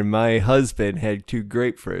there, and my husband had 2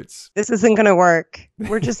 grapefruits. This isn't going to work.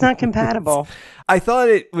 We're just not compatible. I thought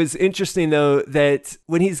it was interesting, though, that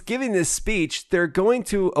when he's giving this speech, they're going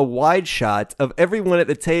to a wide shot of everyone at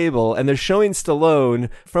the table, and they're showing Stallone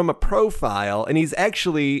from a profile, and he's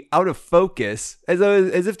actually out of focus, as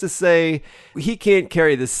if to say, he can't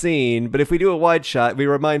carry the scene, but if we do a wide shot, we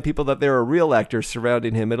remind people that there are real actors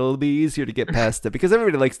surrounding him. It'll be easier easier to get past it because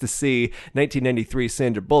everybody likes to see 1993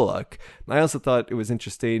 Sandra Bullock. I also thought it was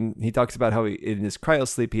interesting. He talks about how in his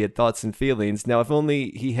cryosleep he had thoughts and feelings. Now, if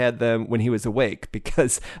only he had them when he was awake,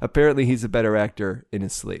 because apparently he's a better actor in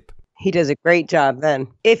his sleep. He does a great job then.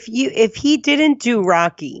 If he didn't do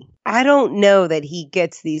Rocky, I don't know that he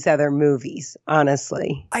gets these other movies,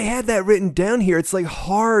 honestly. I had that written down here. It's like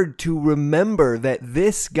hard to remember that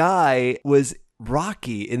this guy was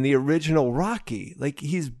Rocky in the original Rocky. Like,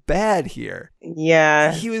 he's bad here.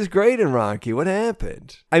 Yeah. He was great in Rocky. What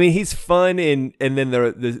happened? I mean, he's fun and then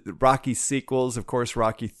the Rocky sequels, of course,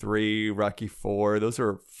 Rocky 3, Rocky 4, those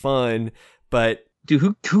are fun, but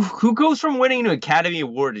dude, who goes from winning an Academy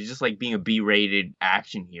Award to just like being a B-rated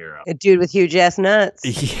action hero? A dude with huge ass nuts.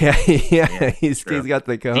 Yeah, he's got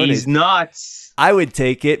the cojones. He's nuts. I would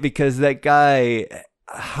take it because that guy,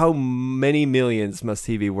 how many millions must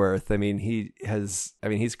he be worth? I mean,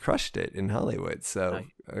 he's crushed it in Hollywood. So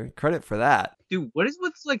credit for that. Dude, what is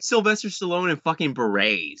with like Sylvester Stallone and fucking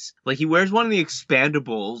berets? Like, he wears one in the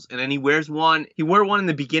Expendables, and then he wore one in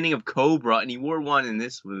the beginning of Cobra, and he wore one in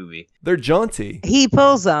this movie. They're jaunty. He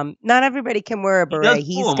pulls them. Not everybody can wear a beret.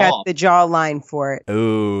 He's got the jawline for it.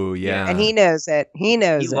 Oh, yeah. And he knows it. He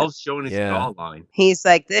loves showing his jawline. He's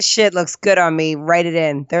like, this shit looks good on me. Write it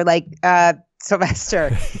in. They're like,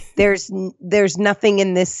 Sylvester, there's nothing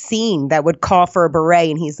in this scene that would call for a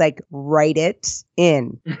beret. And he's like, write it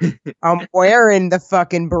in. I'm wearing the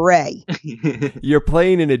fucking beret. You're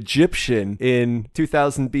playing an Egyptian in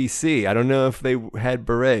 2000 BC. I don't know if they had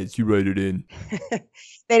berets. You write it in.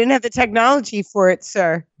 They didn't have the technology for it,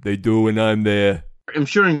 sir. They do when I'm there. I'm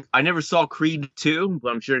sure I never saw Creed 2,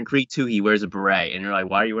 but I'm sure in Creed 2 he wears a beret. And you're like,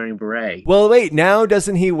 why are you wearing a beret? Well, wait, now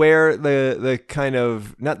doesn't he wear the kind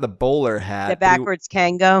of, not the bowler hat. The backwards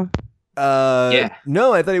Kango? Yeah.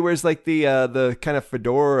 No, I thought he wears like the kind of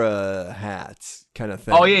fedora hats kind of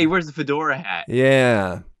thing. Oh, yeah, he wears the fedora hat.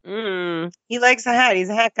 Yeah. He likes a hat. He's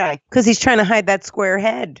a hat guy. Because he's trying to hide that square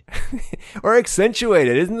head. Or accentuate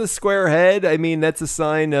it. Isn't the square head? I mean, that's a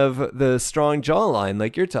sign of the strong jawline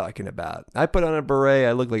like you're talking about. I put on a beret,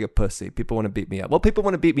 I look like a pussy. People want to beat me up. Well, people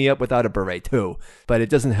want to beat me up without a beret too, but it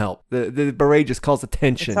doesn't help. The beret just calls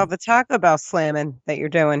attention. It's all the Taco Bell slamming that you're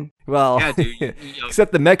doing. Well, yeah, dude,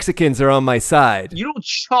 except the Mexicans are on my side. You don't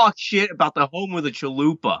talk shit about the home with a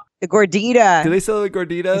chalupa. The gordita. Do they sell the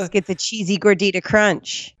gordita? Let's get the cheesy gordita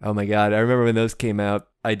crunch. Oh my God. I remember when those came out.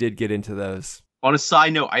 I did get into those. On a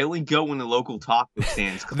side note, I only go when the local taco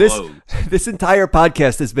stand's closed. This entire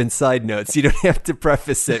podcast has been side notes. You don't have to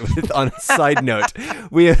preface it with on a side note.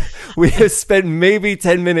 We have spent maybe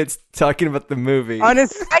 10 minutes talking about the movie. On a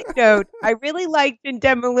side note, I really liked in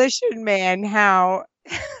Demolition Man how...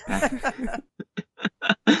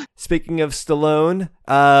 Speaking of Stallone,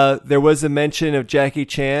 there was a mention of Jackie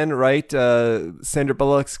Chan, right? Sandra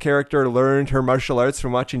Bullock's character learned her martial arts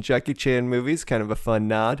from watching Jackie Chan movies. Kind of a fun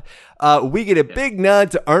nod. We get a big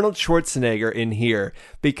nod to Arnold Schwarzenegger in here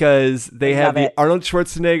because they have the Arnold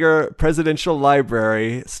Schwarzenegger Presidential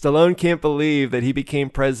Library. Stallone can't believe that he became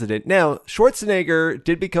president. Now, Schwarzenegger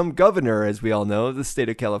did become governor, as we all know, of the state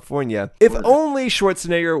of California. If only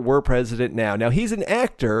Schwarzenegger were president now. Now, he's an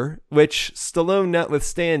actor, which Stallone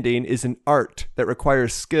notwithstanding is an art that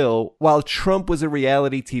requires skill, while Trump was a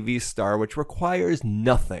reality TV star, which requires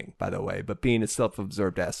nothing, by the way, but being a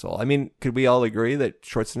self-absorbed asshole. I mean, could we all agree that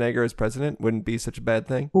Schwarzenegger as president wouldn't be such a bad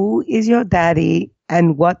thing? Who is your daddy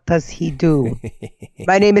and what does he do?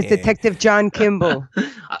 My name is Detective John Kimball.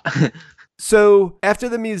 So after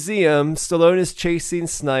the museum, Stallone is chasing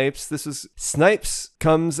Snipes. Snipes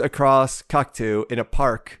comes across Cocteau in a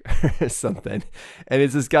park or something. And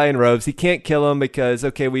it's this guy in robes. He can't kill him because,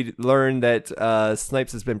 we learned that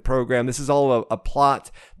Snipes has been programmed. This is all a plot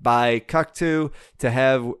by Cocteau to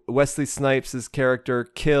have Wesley Snipes' character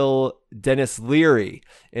kill Dennis Leary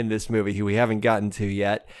in this movie, who we haven't gotten to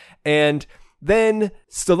yet. And then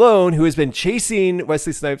Stallone, who has been chasing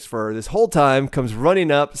Wesley Snipes for this whole time, comes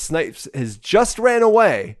running up. Snipes has just run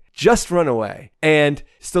away. And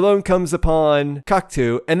Stallone comes upon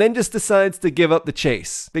Cocteau and then just decides to give up the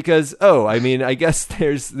chase because, I guess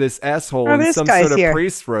there's this asshole in some sort of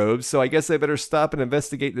priest robe. So I guess I better stop and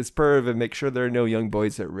investigate this perv and make sure there are no young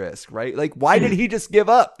boys at risk, right? Like, why did he just give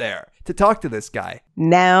up there to talk to this guy?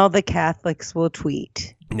 Now the Catholics will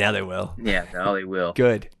tweet. Now they will. Yeah, now they will.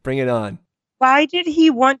 Good. Bring it on. Why did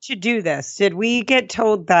he want to do this? Did we get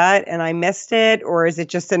told that and I missed it? Or is it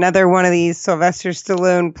just another one of these Sylvester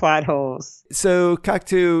Stallone plot holes? So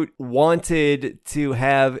Cocteau wanted to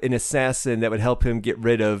have an assassin that would help him get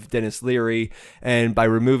rid of Dennis Leary. And by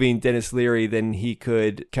removing Dennis Leary, then he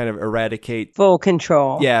could kind of eradicate Full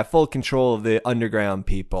control. Yeah, full control of the underground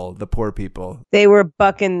people, the poor people. They were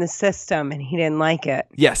bucking the system and he didn't like it.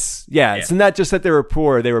 Yes. Yeah. So not just that they were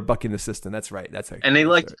poor, they were bucking the system. That's right. That's and they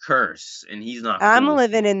like to curse, and he's not. I'm cool.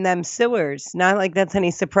 living in them sewers. Not like that's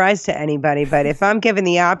any surprise to anybody, but if I'm given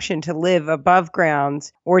the option to live above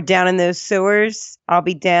ground or down in those sewers, I'll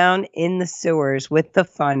be down in the sewers with the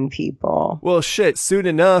fun people. Well, shit. Soon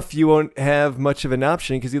enough, you won't have much of an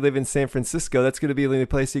option because you live in San Francisco. That's going to be the only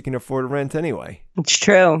place you can afford to rent anyway. It's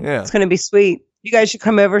true. Yeah. It's going to be sweet. You guys should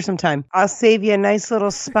come over sometime. I'll save you a nice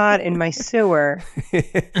little spot in my sewer.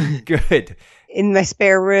 Good. In my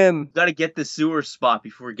spare room. Got to get the sewer spot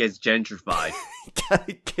before it gets gentrified.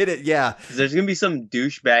 Gotta get it, yeah. There's gonna be some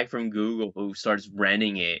douchebag from Google who starts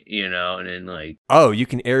renting it, and then like, oh, you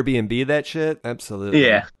can Airbnb that shit? Absolutely.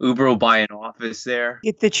 Yeah, Uber will buy an office there.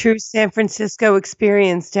 Get the true San Francisco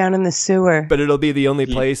experience down in the sewer. But it'll be the only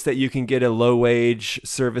place that you can get a low-wage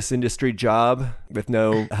service industry job with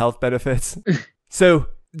no health benefits. So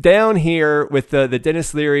down here with the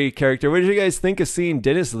Dennis Leary character, what did you guys think of seeing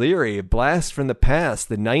Dennis Leary, a blast from the past,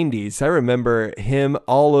 the 90s? I remember him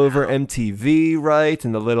all over MTV, right?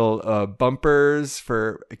 And the little bumpers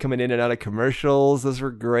for coming in and out of commercials. Those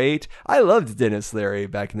were great. I loved Dennis Leary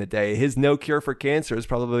back in the day. His No Cure for Cancer is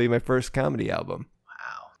probably my first comedy album.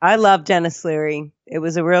 I love Dennis Leary. It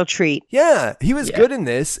was a real treat. Yeah, he was good in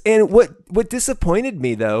this. And what disappointed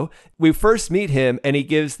me, though, we first meet him and he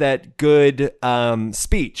gives that good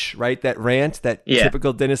speech, right? That rant, that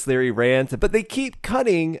typical Dennis Leary rant. But they keep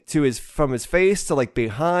cutting to from his face to like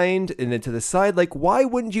behind and then to the side. Like, why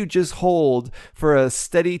wouldn't you just hold for a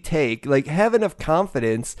steady take? Like, have enough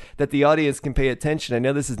confidence that the audience can pay attention. I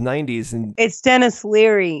know this is 90s and it's Dennis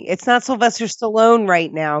Leary. It's not Sylvester Stallone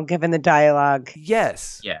right now, given the dialogue.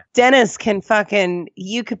 Yes. Yeah. Dennis can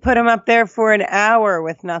you could put him up there for an hour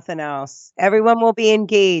with nothing else. Everyone will be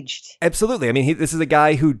engaged. Absolutely. I mean, this is a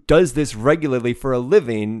guy who does this regularly for a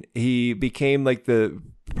living. He became like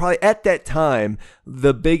probably at that time,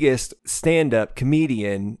 the biggest stand-up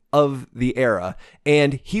comedian of the era.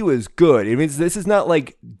 And he was good. I mean, this is not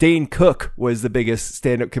like Dane Cook was the biggest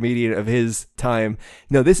stand-up comedian of his time.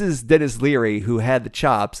 No, this is Dennis Leary who had the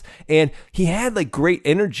chops. And he had like great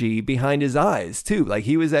energy behind his eyes too. Like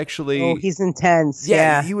he was actually... Oh, he's intense.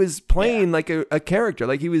 Yeah. He was playing like a character.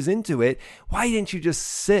 Like he was into it. Why didn't you just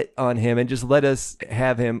sit on him and just let us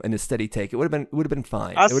have him in a steady take? It would have been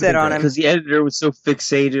fine. I'll sit on him. Because the editor was so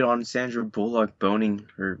fixated on Sandra Bullock boning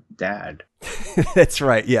her dad. That's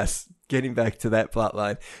right. Yes. Getting back to that plot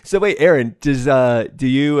line. So wait, Aaron, do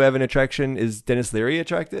you have an attraction? Is Dennis Leary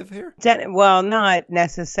attractive here? Well, not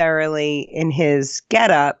necessarily in his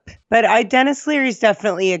getup, but Dennis Leary's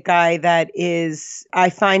definitely a guy that I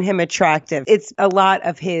find him attractive. It's a lot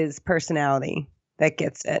of his personality that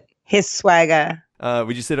gets it. His swagger.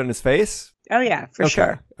 Would you sit on his face? Oh yeah, for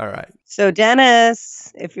sure. All right. So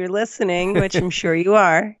Dennis, if you're listening, which I'm sure you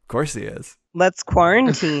are. Of course he is. Let's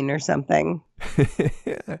quarantine or something.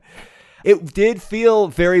 It did feel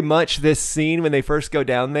very much this scene when they first go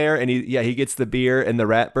down there and he gets the beer and the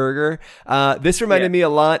rat burger. This reminded me a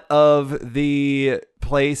lot of the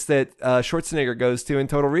place that Schwarzenegger goes to in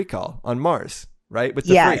Total Recall on Mars, right? With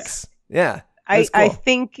the freaks. Yeah. Cool. I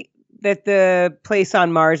think that the place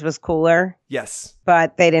on Mars was cooler. Yes.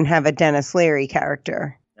 But they didn't have a Dennis Leary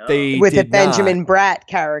character. With a Benjamin Bratt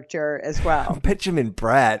character as well. Benjamin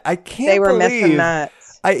Bratt. I can't believe they were missing that.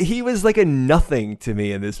 He was like a nothing to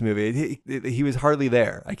me in this movie. He was hardly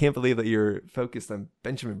there. I can't believe that you're focused on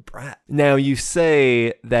Benjamin Bratt. Now, you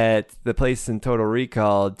say that the place in Total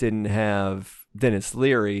Recall didn't have Dennis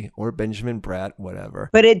Leary or Benjamin Bratt, whatever.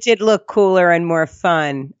 But it did look cooler and more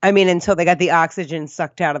fun. I mean, until they got the oxygen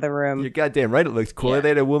sucked out of the room. You're goddamn right. It looked cooler. Yeah. They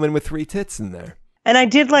had a woman with 3 tits in there. And I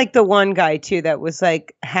did like the one guy, too, that was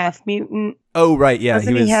like half mutant. Oh, right. Yeah.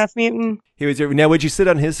 Wasn't he half mutant? He was. Now, would you sit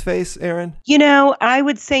on his face, Aaron? I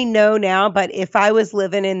would say no now, but if I was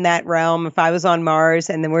living in that realm, if I was on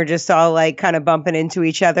Mars and then we're just all like kind of bumping into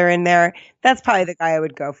each other in there, that's probably the guy I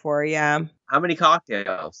would go for. Yeah. How many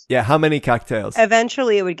cocktails? Yeah, how many cocktails?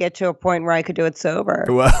 Eventually, it would get to a point where I could do it sober.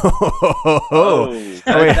 Whoa.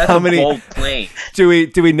 Wait, how many? Bold claim. Do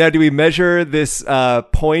we measure this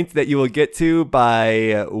point that you will get to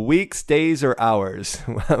by weeks, days, or hours?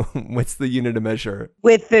 What's the unit of measure?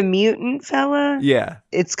 With the mutant fella? Yeah.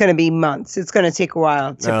 It's going to be months. It's going to take a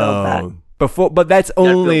while to build that. but that's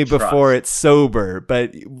only build before trust. it's sober.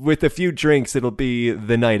 But with a few drinks, it'll be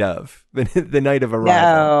the night of the night of arrival.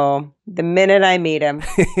 No, the minute I meet him.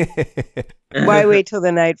 Why wait till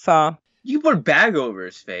the nightfall? You put a bag over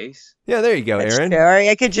his face. Yeah, there you go, That's Aaron. true. Or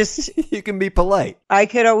I could just, You can be polite. I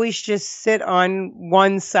could always just sit on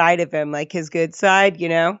one side of him, like his good side,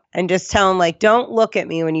 and just tell him, like, don't look at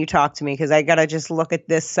me when you talk to me because I got to just look at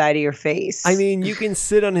this side of your face. I mean, you can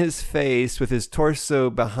sit on his face with his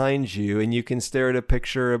torso behind you, and you can stare at a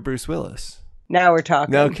picture of Bruce Willis. Now we're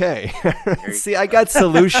talking. Okay. See, I got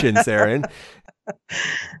solutions, Aaron.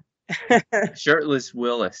 Shirtless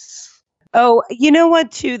Willis. Oh, you know what,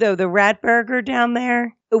 too, though? The Rat Burger down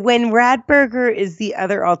there. When Rat Burger is the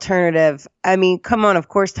other alternative, I mean, come on. Of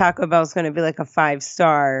course, Taco Bell's going to be like a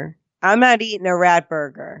 5-star. I'm not eating a Rat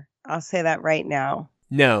Burger. I'll say that right now.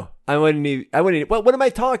 No, I wouldn't eat. Well, what am I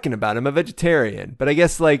talking about? I'm a vegetarian. But I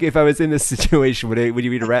guess, like, if I was in this situation, would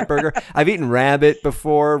you eat a rat burger? I've eaten rabbit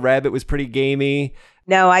before. Rabbit was pretty gamey.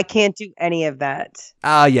 No, I can't do any of that.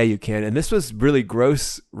 Ah, yeah, you can. And this was really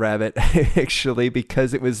gross rabbit, actually,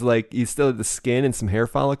 because it was like you still had the skin and some hair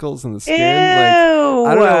follicles in the skin. Ew.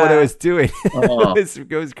 Like, I don't know what I was doing. Oh. It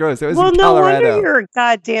was gross. It was Well, in no Colorado. wonder you're a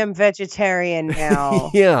goddamn vegetarian now.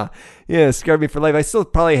 Yeah, it scarred me for life. I still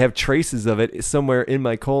probably have traces of it somewhere in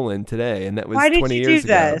my colon today, and that was Why did 20 you years do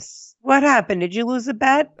ago. this? What happened? Did you lose a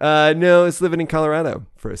bet? No, it's living in Colorado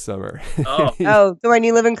for a summer. Oh. Oh, so when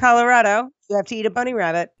you live in Colorado, you have to eat a bunny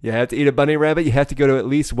rabbit. You have to eat a bunny rabbit. You have to go to at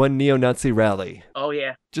least one neo-Nazi rally Oh,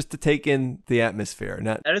 yeah. just to take in the atmosphere.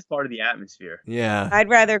 Not, That is part of the atmosphere. yeah. I'd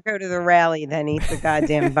rather go to the rally than eat the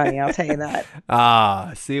goddamn bunny. I'll tell you that.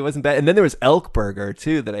 Ah, see, it wasn't bad. And then there was elk burger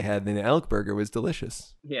too that I had, and the elk burger was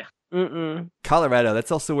delicious. Yeah. Mm-mm. Colorado.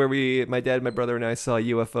 That's also where my dad, my brother, and I saw a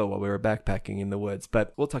UFO while we were backpacking in the woods.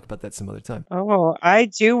 But we'll talk about that some other time. Oh, I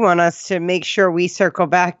do want us to make sure we circle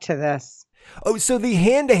back to this. Oh, so the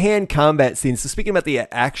hand-to-hand combat scenes. So speaking about the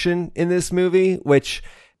action in this movie, which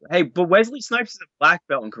Hey, but Wesley Snipes is a black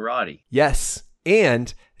belt in karate. yes,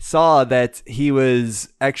 and saw that he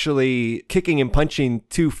was actually kicking and punching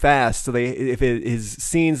too fast, so his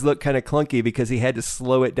scenes look kind of clunky because he had to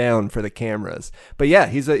slow it down for the cameras. But yeah,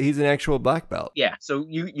 he's an actual black belt. Yeah, so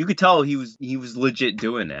you could tell he was legit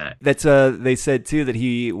doing that. That's they said too that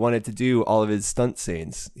he wanted to do all of his stunt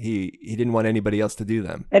scenes. He didn't want anybody else to do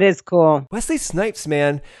them. It is cool. Wesley Snipes,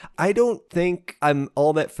 man, I don't think I'm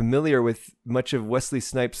all that familiar with much of Wesley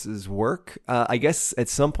Snipes' work. I guess at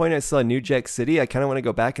some point I saw New Jack City. I kind of want to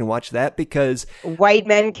go back and watch that because White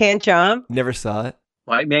Men Can't Jump. never saw it.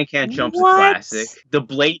 White Man Can't Jump's a What? classic. The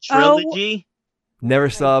Blade trilogy. Never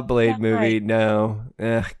saw a Blade God. movie. No.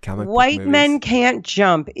 Comic book White movies. Men Can't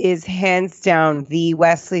Jump is hands down the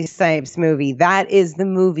Wesley Snipes movie. That is the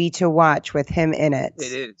movie to watch with him in it.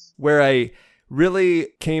 It is. Where I really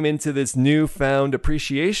came into this newfound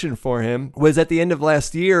appreciation for him was at the end of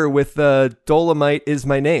last year with Dolomite Is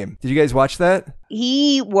My Name. Did you guys watch that?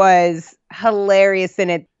 He was hilarious in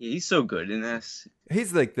it. Yeah, he's so good in this.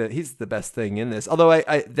 He's the best thing in this. Although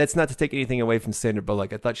I that's not to take anything away from Sandra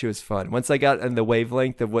Bullock. I thought she was fun. Once I got on the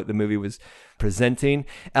wavelength of what the movie was presenting.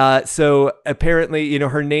 So apparently,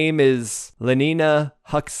 her name is Lenina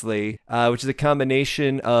Huxley, which is a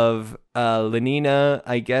combination of Lenina,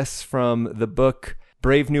 I guess, from the book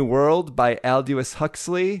Brave New World by Aldous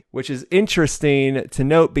Huxley, which is interesting to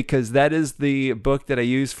note because that is the book that I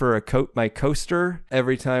use for my coaster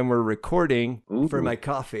every time we're recording for my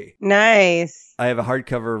coffee. Nice. I have a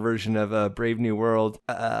hardcover version of Brave New World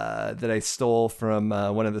that I stole from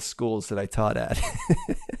one of the schools that I taught at.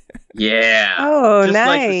 Yeah. Oh, Just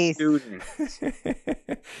nice. Like the students.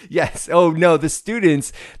 Yes. Oh, no. The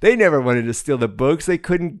students, they never wanted to steal the books. They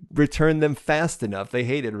couldn't return them fast enough. They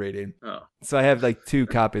hated reading. Oh. So I have like 2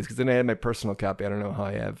 copies because then I had my personal copy. I don't know how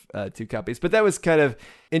I have 2 copies. But that was kind of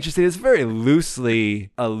interesting. It's very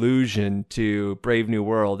loosely allusion to Brave New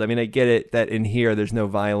World. I mean, I get it that in here there's no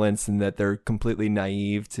violence and that they're completely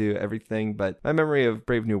naive to everything. But my memory of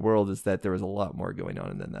Brave New World is that there was a lot more going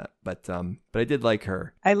on than that. But I did like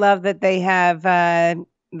her. I love that they have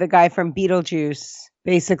the guy from Beetlejuice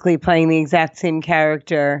basically playing the exact same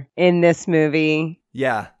character in this movie.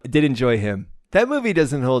 Yeah, I did enjoy him. That movie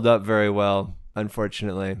doesn't hold up very well,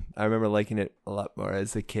 unfortunately. I remember liking it a lot more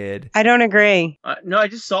as a kid. I don't agree. No, I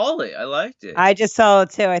just saw it. I liked it. I just saw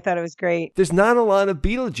it too. I thought it was great. There's not a lot of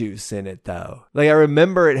Beetlejuice in it, though. Like, I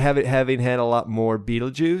remember it having had a lot more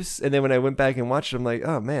Beetlejuice, and then when I went back and watched it, I'm like,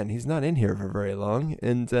 oh man, he's not in here for very long,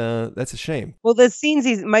 and that's a shame. Well, the scenes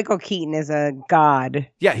Michael Keaton is a god.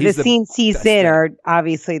 Yeah, he's the scenes he's best in thing. are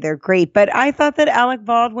obviously they're great, but I thought that Alec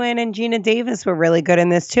Baldwin and Gina Davis were really good in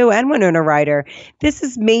this too, and Winona Ryder. This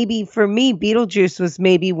is maybe for me, Beetlejuice Beetlejuice was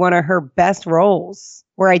maybe one of her best roles,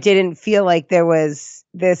 where I didn't feel like there was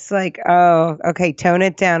this like, oh, okay, tone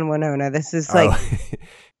it down, Winona. This is like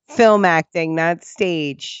film acting, not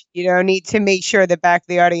stage. You don't need to make sure the back of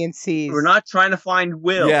the audience sees. We're not trying to find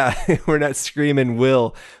Will. Yeah, we're not screaming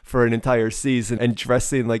Will for an entire season and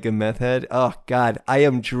dressing like a meth head. Oh, God, I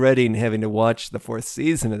am dreading having to watch the 4th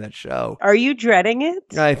season of that show. Are you dreading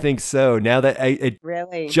it? I think so. Now that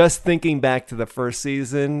really? Just thinking back to the 1st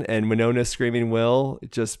season and Winona screaming Will,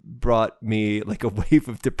 it just brought me like a wave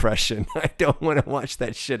of depression. I don't want to watch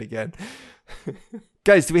that shit again.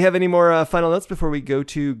 Guys, do we have any more final notes before we go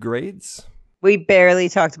to grades? We barely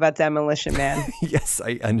talked about Demolition Man. Yes,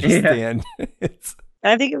 I understand. Yeah.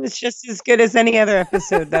 I think it was just as good as any other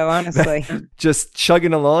episode, though, honestly. Just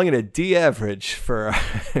chugging along at a D average for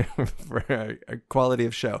a quality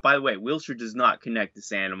of show. By the way, Wilshire does not connect to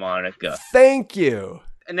Santa Monica. Thank you.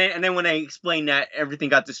 And then when I explained that everything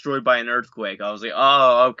got destroyed by an earthquake, I was like,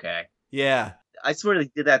 oh, okay. Yeah. I swear they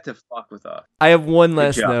did that to fuck with us. I have one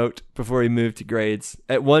last note before we move to grades.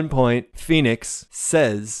 At one point, Phoenix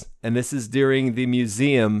says, and this is during the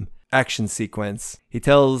museum action sequence, he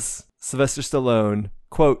tells Sylvester Stallone,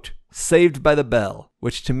 quote, "Saved by the Bell,"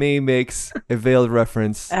 which to me makes a veiled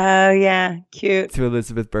reference. Oh, yeah. Cute. To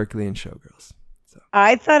Elizabeth Berkley and Showgirls. So.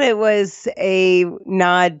 I thought it was a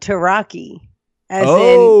nod to Rocky.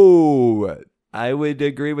 I would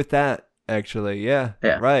agree with that. Actually, yeah,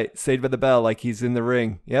 right. Saved by the Bell, like he's in the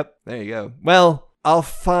ring. Yep, there you go. Well, I'll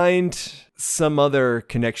find some other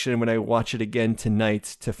connection when I watch it again tonight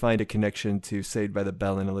to find a connection to Saved by the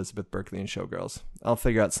Bell and Elizabeth Berkley and Showgirls. I'll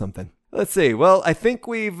figure out something. Let's see. Well, I think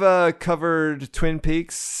we've covered Twin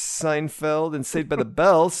Peaks, Seinfeld, and Saved by the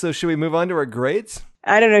Bell. So should we move on to our grades?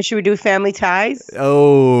 I don't know. Should we do Family Ties?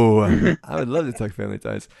 Oh, I would love to talk Family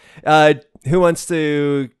Ties. Who wants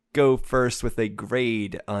to go first with a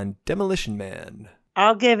grade on Demolition Man?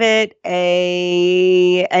 I'll give it an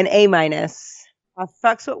A-. I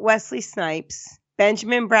fucks with Wesley Snipes.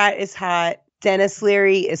 Benjamin Bratt is hot. Dennis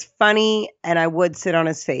Leary is funny, and I would sit on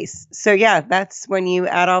his face. So yeah, that's when you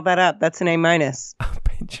add all that up. That's an A-. Oh,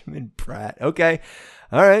 Benjamin Bratt. Okay.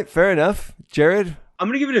 All right. Fair enough. Jared? I'm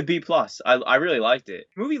going to give it a B+. I really liked it.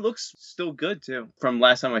 The movie looks still good, too, from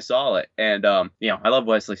last time I saw it. And, I love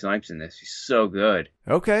Wesley Snipes in this. He's so good.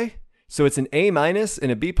 Okay. So it's an A-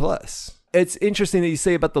 and a B+. It's interesting that you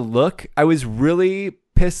say about the look. I was really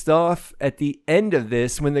pissed off at the end of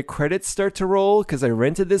this when the credits start to roll, because I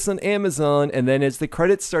rented this on Amazon, and then as the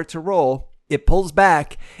credits start to roll, it pulls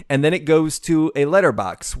back, and then it goes to a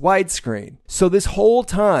letterbox widescreen. So this whole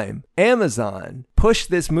time, Amazon pushed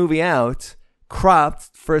this movie out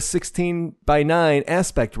cropped for a 16:9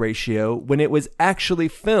 aspect ratio when it was actually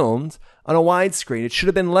filmed on a widescreen. It should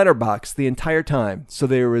have been letterboxed the entire time. So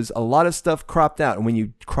there was a lot of stuff cropped out. And when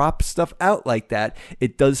you crop stuff out like that,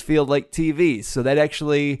 it does feel like TV. So that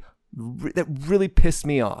really pissed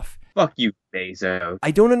me off. Fuck you, Bezos.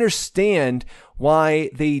 I don't understand why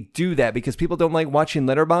they do that, because people don't like watching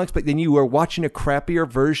Letterboxd, but then you are watching a crappier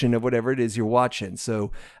version of whatever it is you're watching.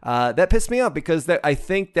 So that pissed me off, because I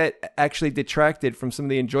think that actually detracted from some of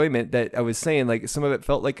the enjoyment that I was saying. Like, some of it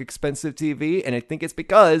felt like expensive TV, and I think it's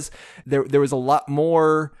because there was a lot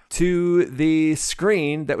more to the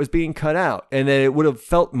screen that was being cut out, and that it would have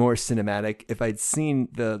felt more cinematic if I'd seen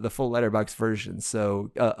the full Letterboxd version. So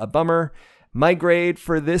a bummer. My grade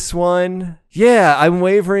for this one, I'm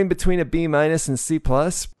wavering between a B- and C+.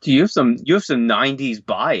 You have some 90s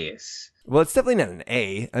bias. Well, it's definitely not an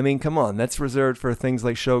A. I mean, come on, that's reserved for things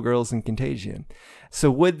like Showgirls and Contagion.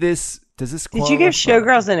 So does this qualify? Did you give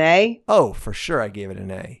Showgirls an A? Oh, for sure I gave it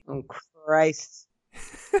an A. Oh, Christ.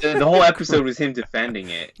 The whole episode was him defending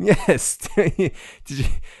it. Yes.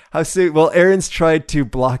 How soon? Well, Erin's tried to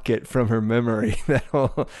block it from her memory.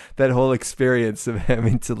 That whole experience of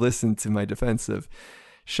having to listen to my defense of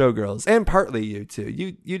Showgirls, and partly you too.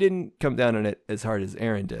 You didn't come down on it as hard as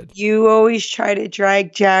Erin did. You always try to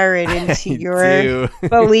drag Jared into your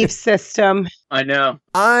belief system. I know.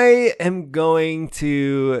 I am going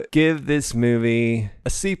to give this movie a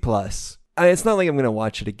C+. It's not like I'm going to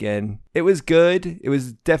watch it again. It was good. It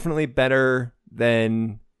was definitely better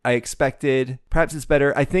than I expected. Perhaps it's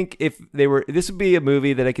better. I think this would be a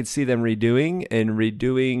movie that I could see them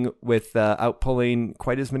redoing without pulling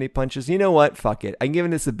quite as many punches. You know what? Fuck it. I'm giving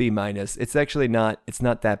this a B-. It's actually not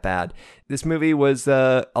that bad. This movie was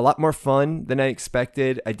a lot more fun than I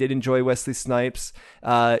expected. I did enjoy Wesley Snipes.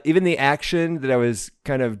 Even the action that I was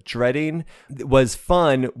kind of dreading was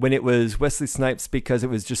fun when it was Wesley Snipes, because it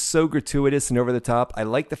was just so gratuitous and over the top. I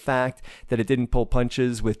like the fact that it didn't pull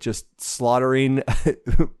punches with just slaughtering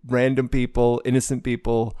random people, innocent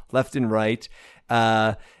people, left and right.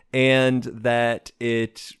 and that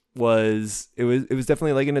it was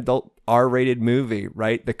definitely like an adult R-rated movie,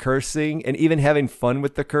 right? The cursing and even having fun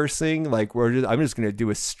with the cursing, like I'm just gonna do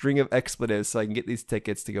a string of expletives so I can get these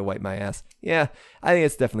tickets to go wipe my ass. Yeah, I think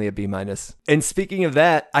it's definitely a B-. And speaking of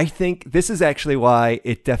that, I think this is actually why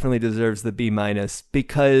it definitely deserves the B-,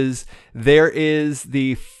 because there is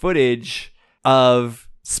the footage of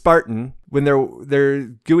Spartan when they're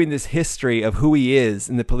doing this history of who he is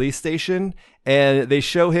in the police station, and they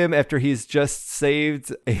show him after he's just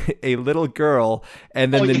saved a little girl,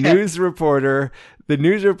 and then the news reporter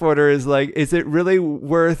is like, is it really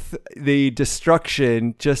worth the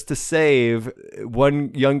destruction just to save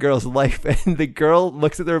one young girl's life? And the girl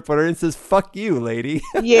looks at the reporter and says, fuck you, lady.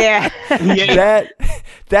 Yeah.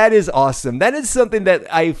 That is awesome. That is something that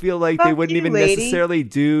I feel like they wouldn't even necessarily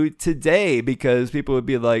do today, because people would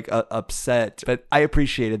be like upset. But I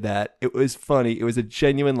appreciated that. It was funny. It was a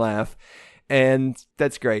genuine laugh. And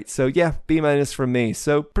that's great. So yeah, B- from me.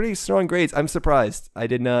 So pretty strong grades. I'm surprised. I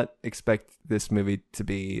did not expect this movie to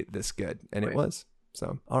be this good. And it was.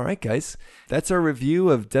 So, all right, guys. That's our review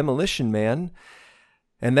of Demolition Man.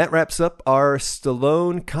 And that wraps up our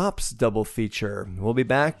Stallone Cops double feature. We'll be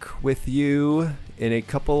back with you in a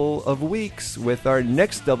couple of weeks with our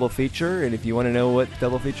next double feature. And if you want to know what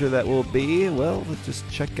double feature that will be, well, just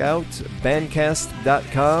check out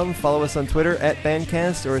bandcast.com. Follow us on Twitter at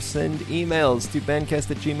bandcast, or send emails to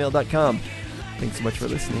bandcast@gmail.com. Thanks so much for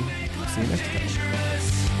listening. See you next time.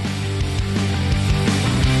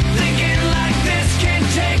 Thinking like this can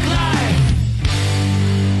take life.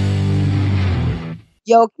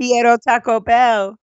 Yo quiero Taco Bell.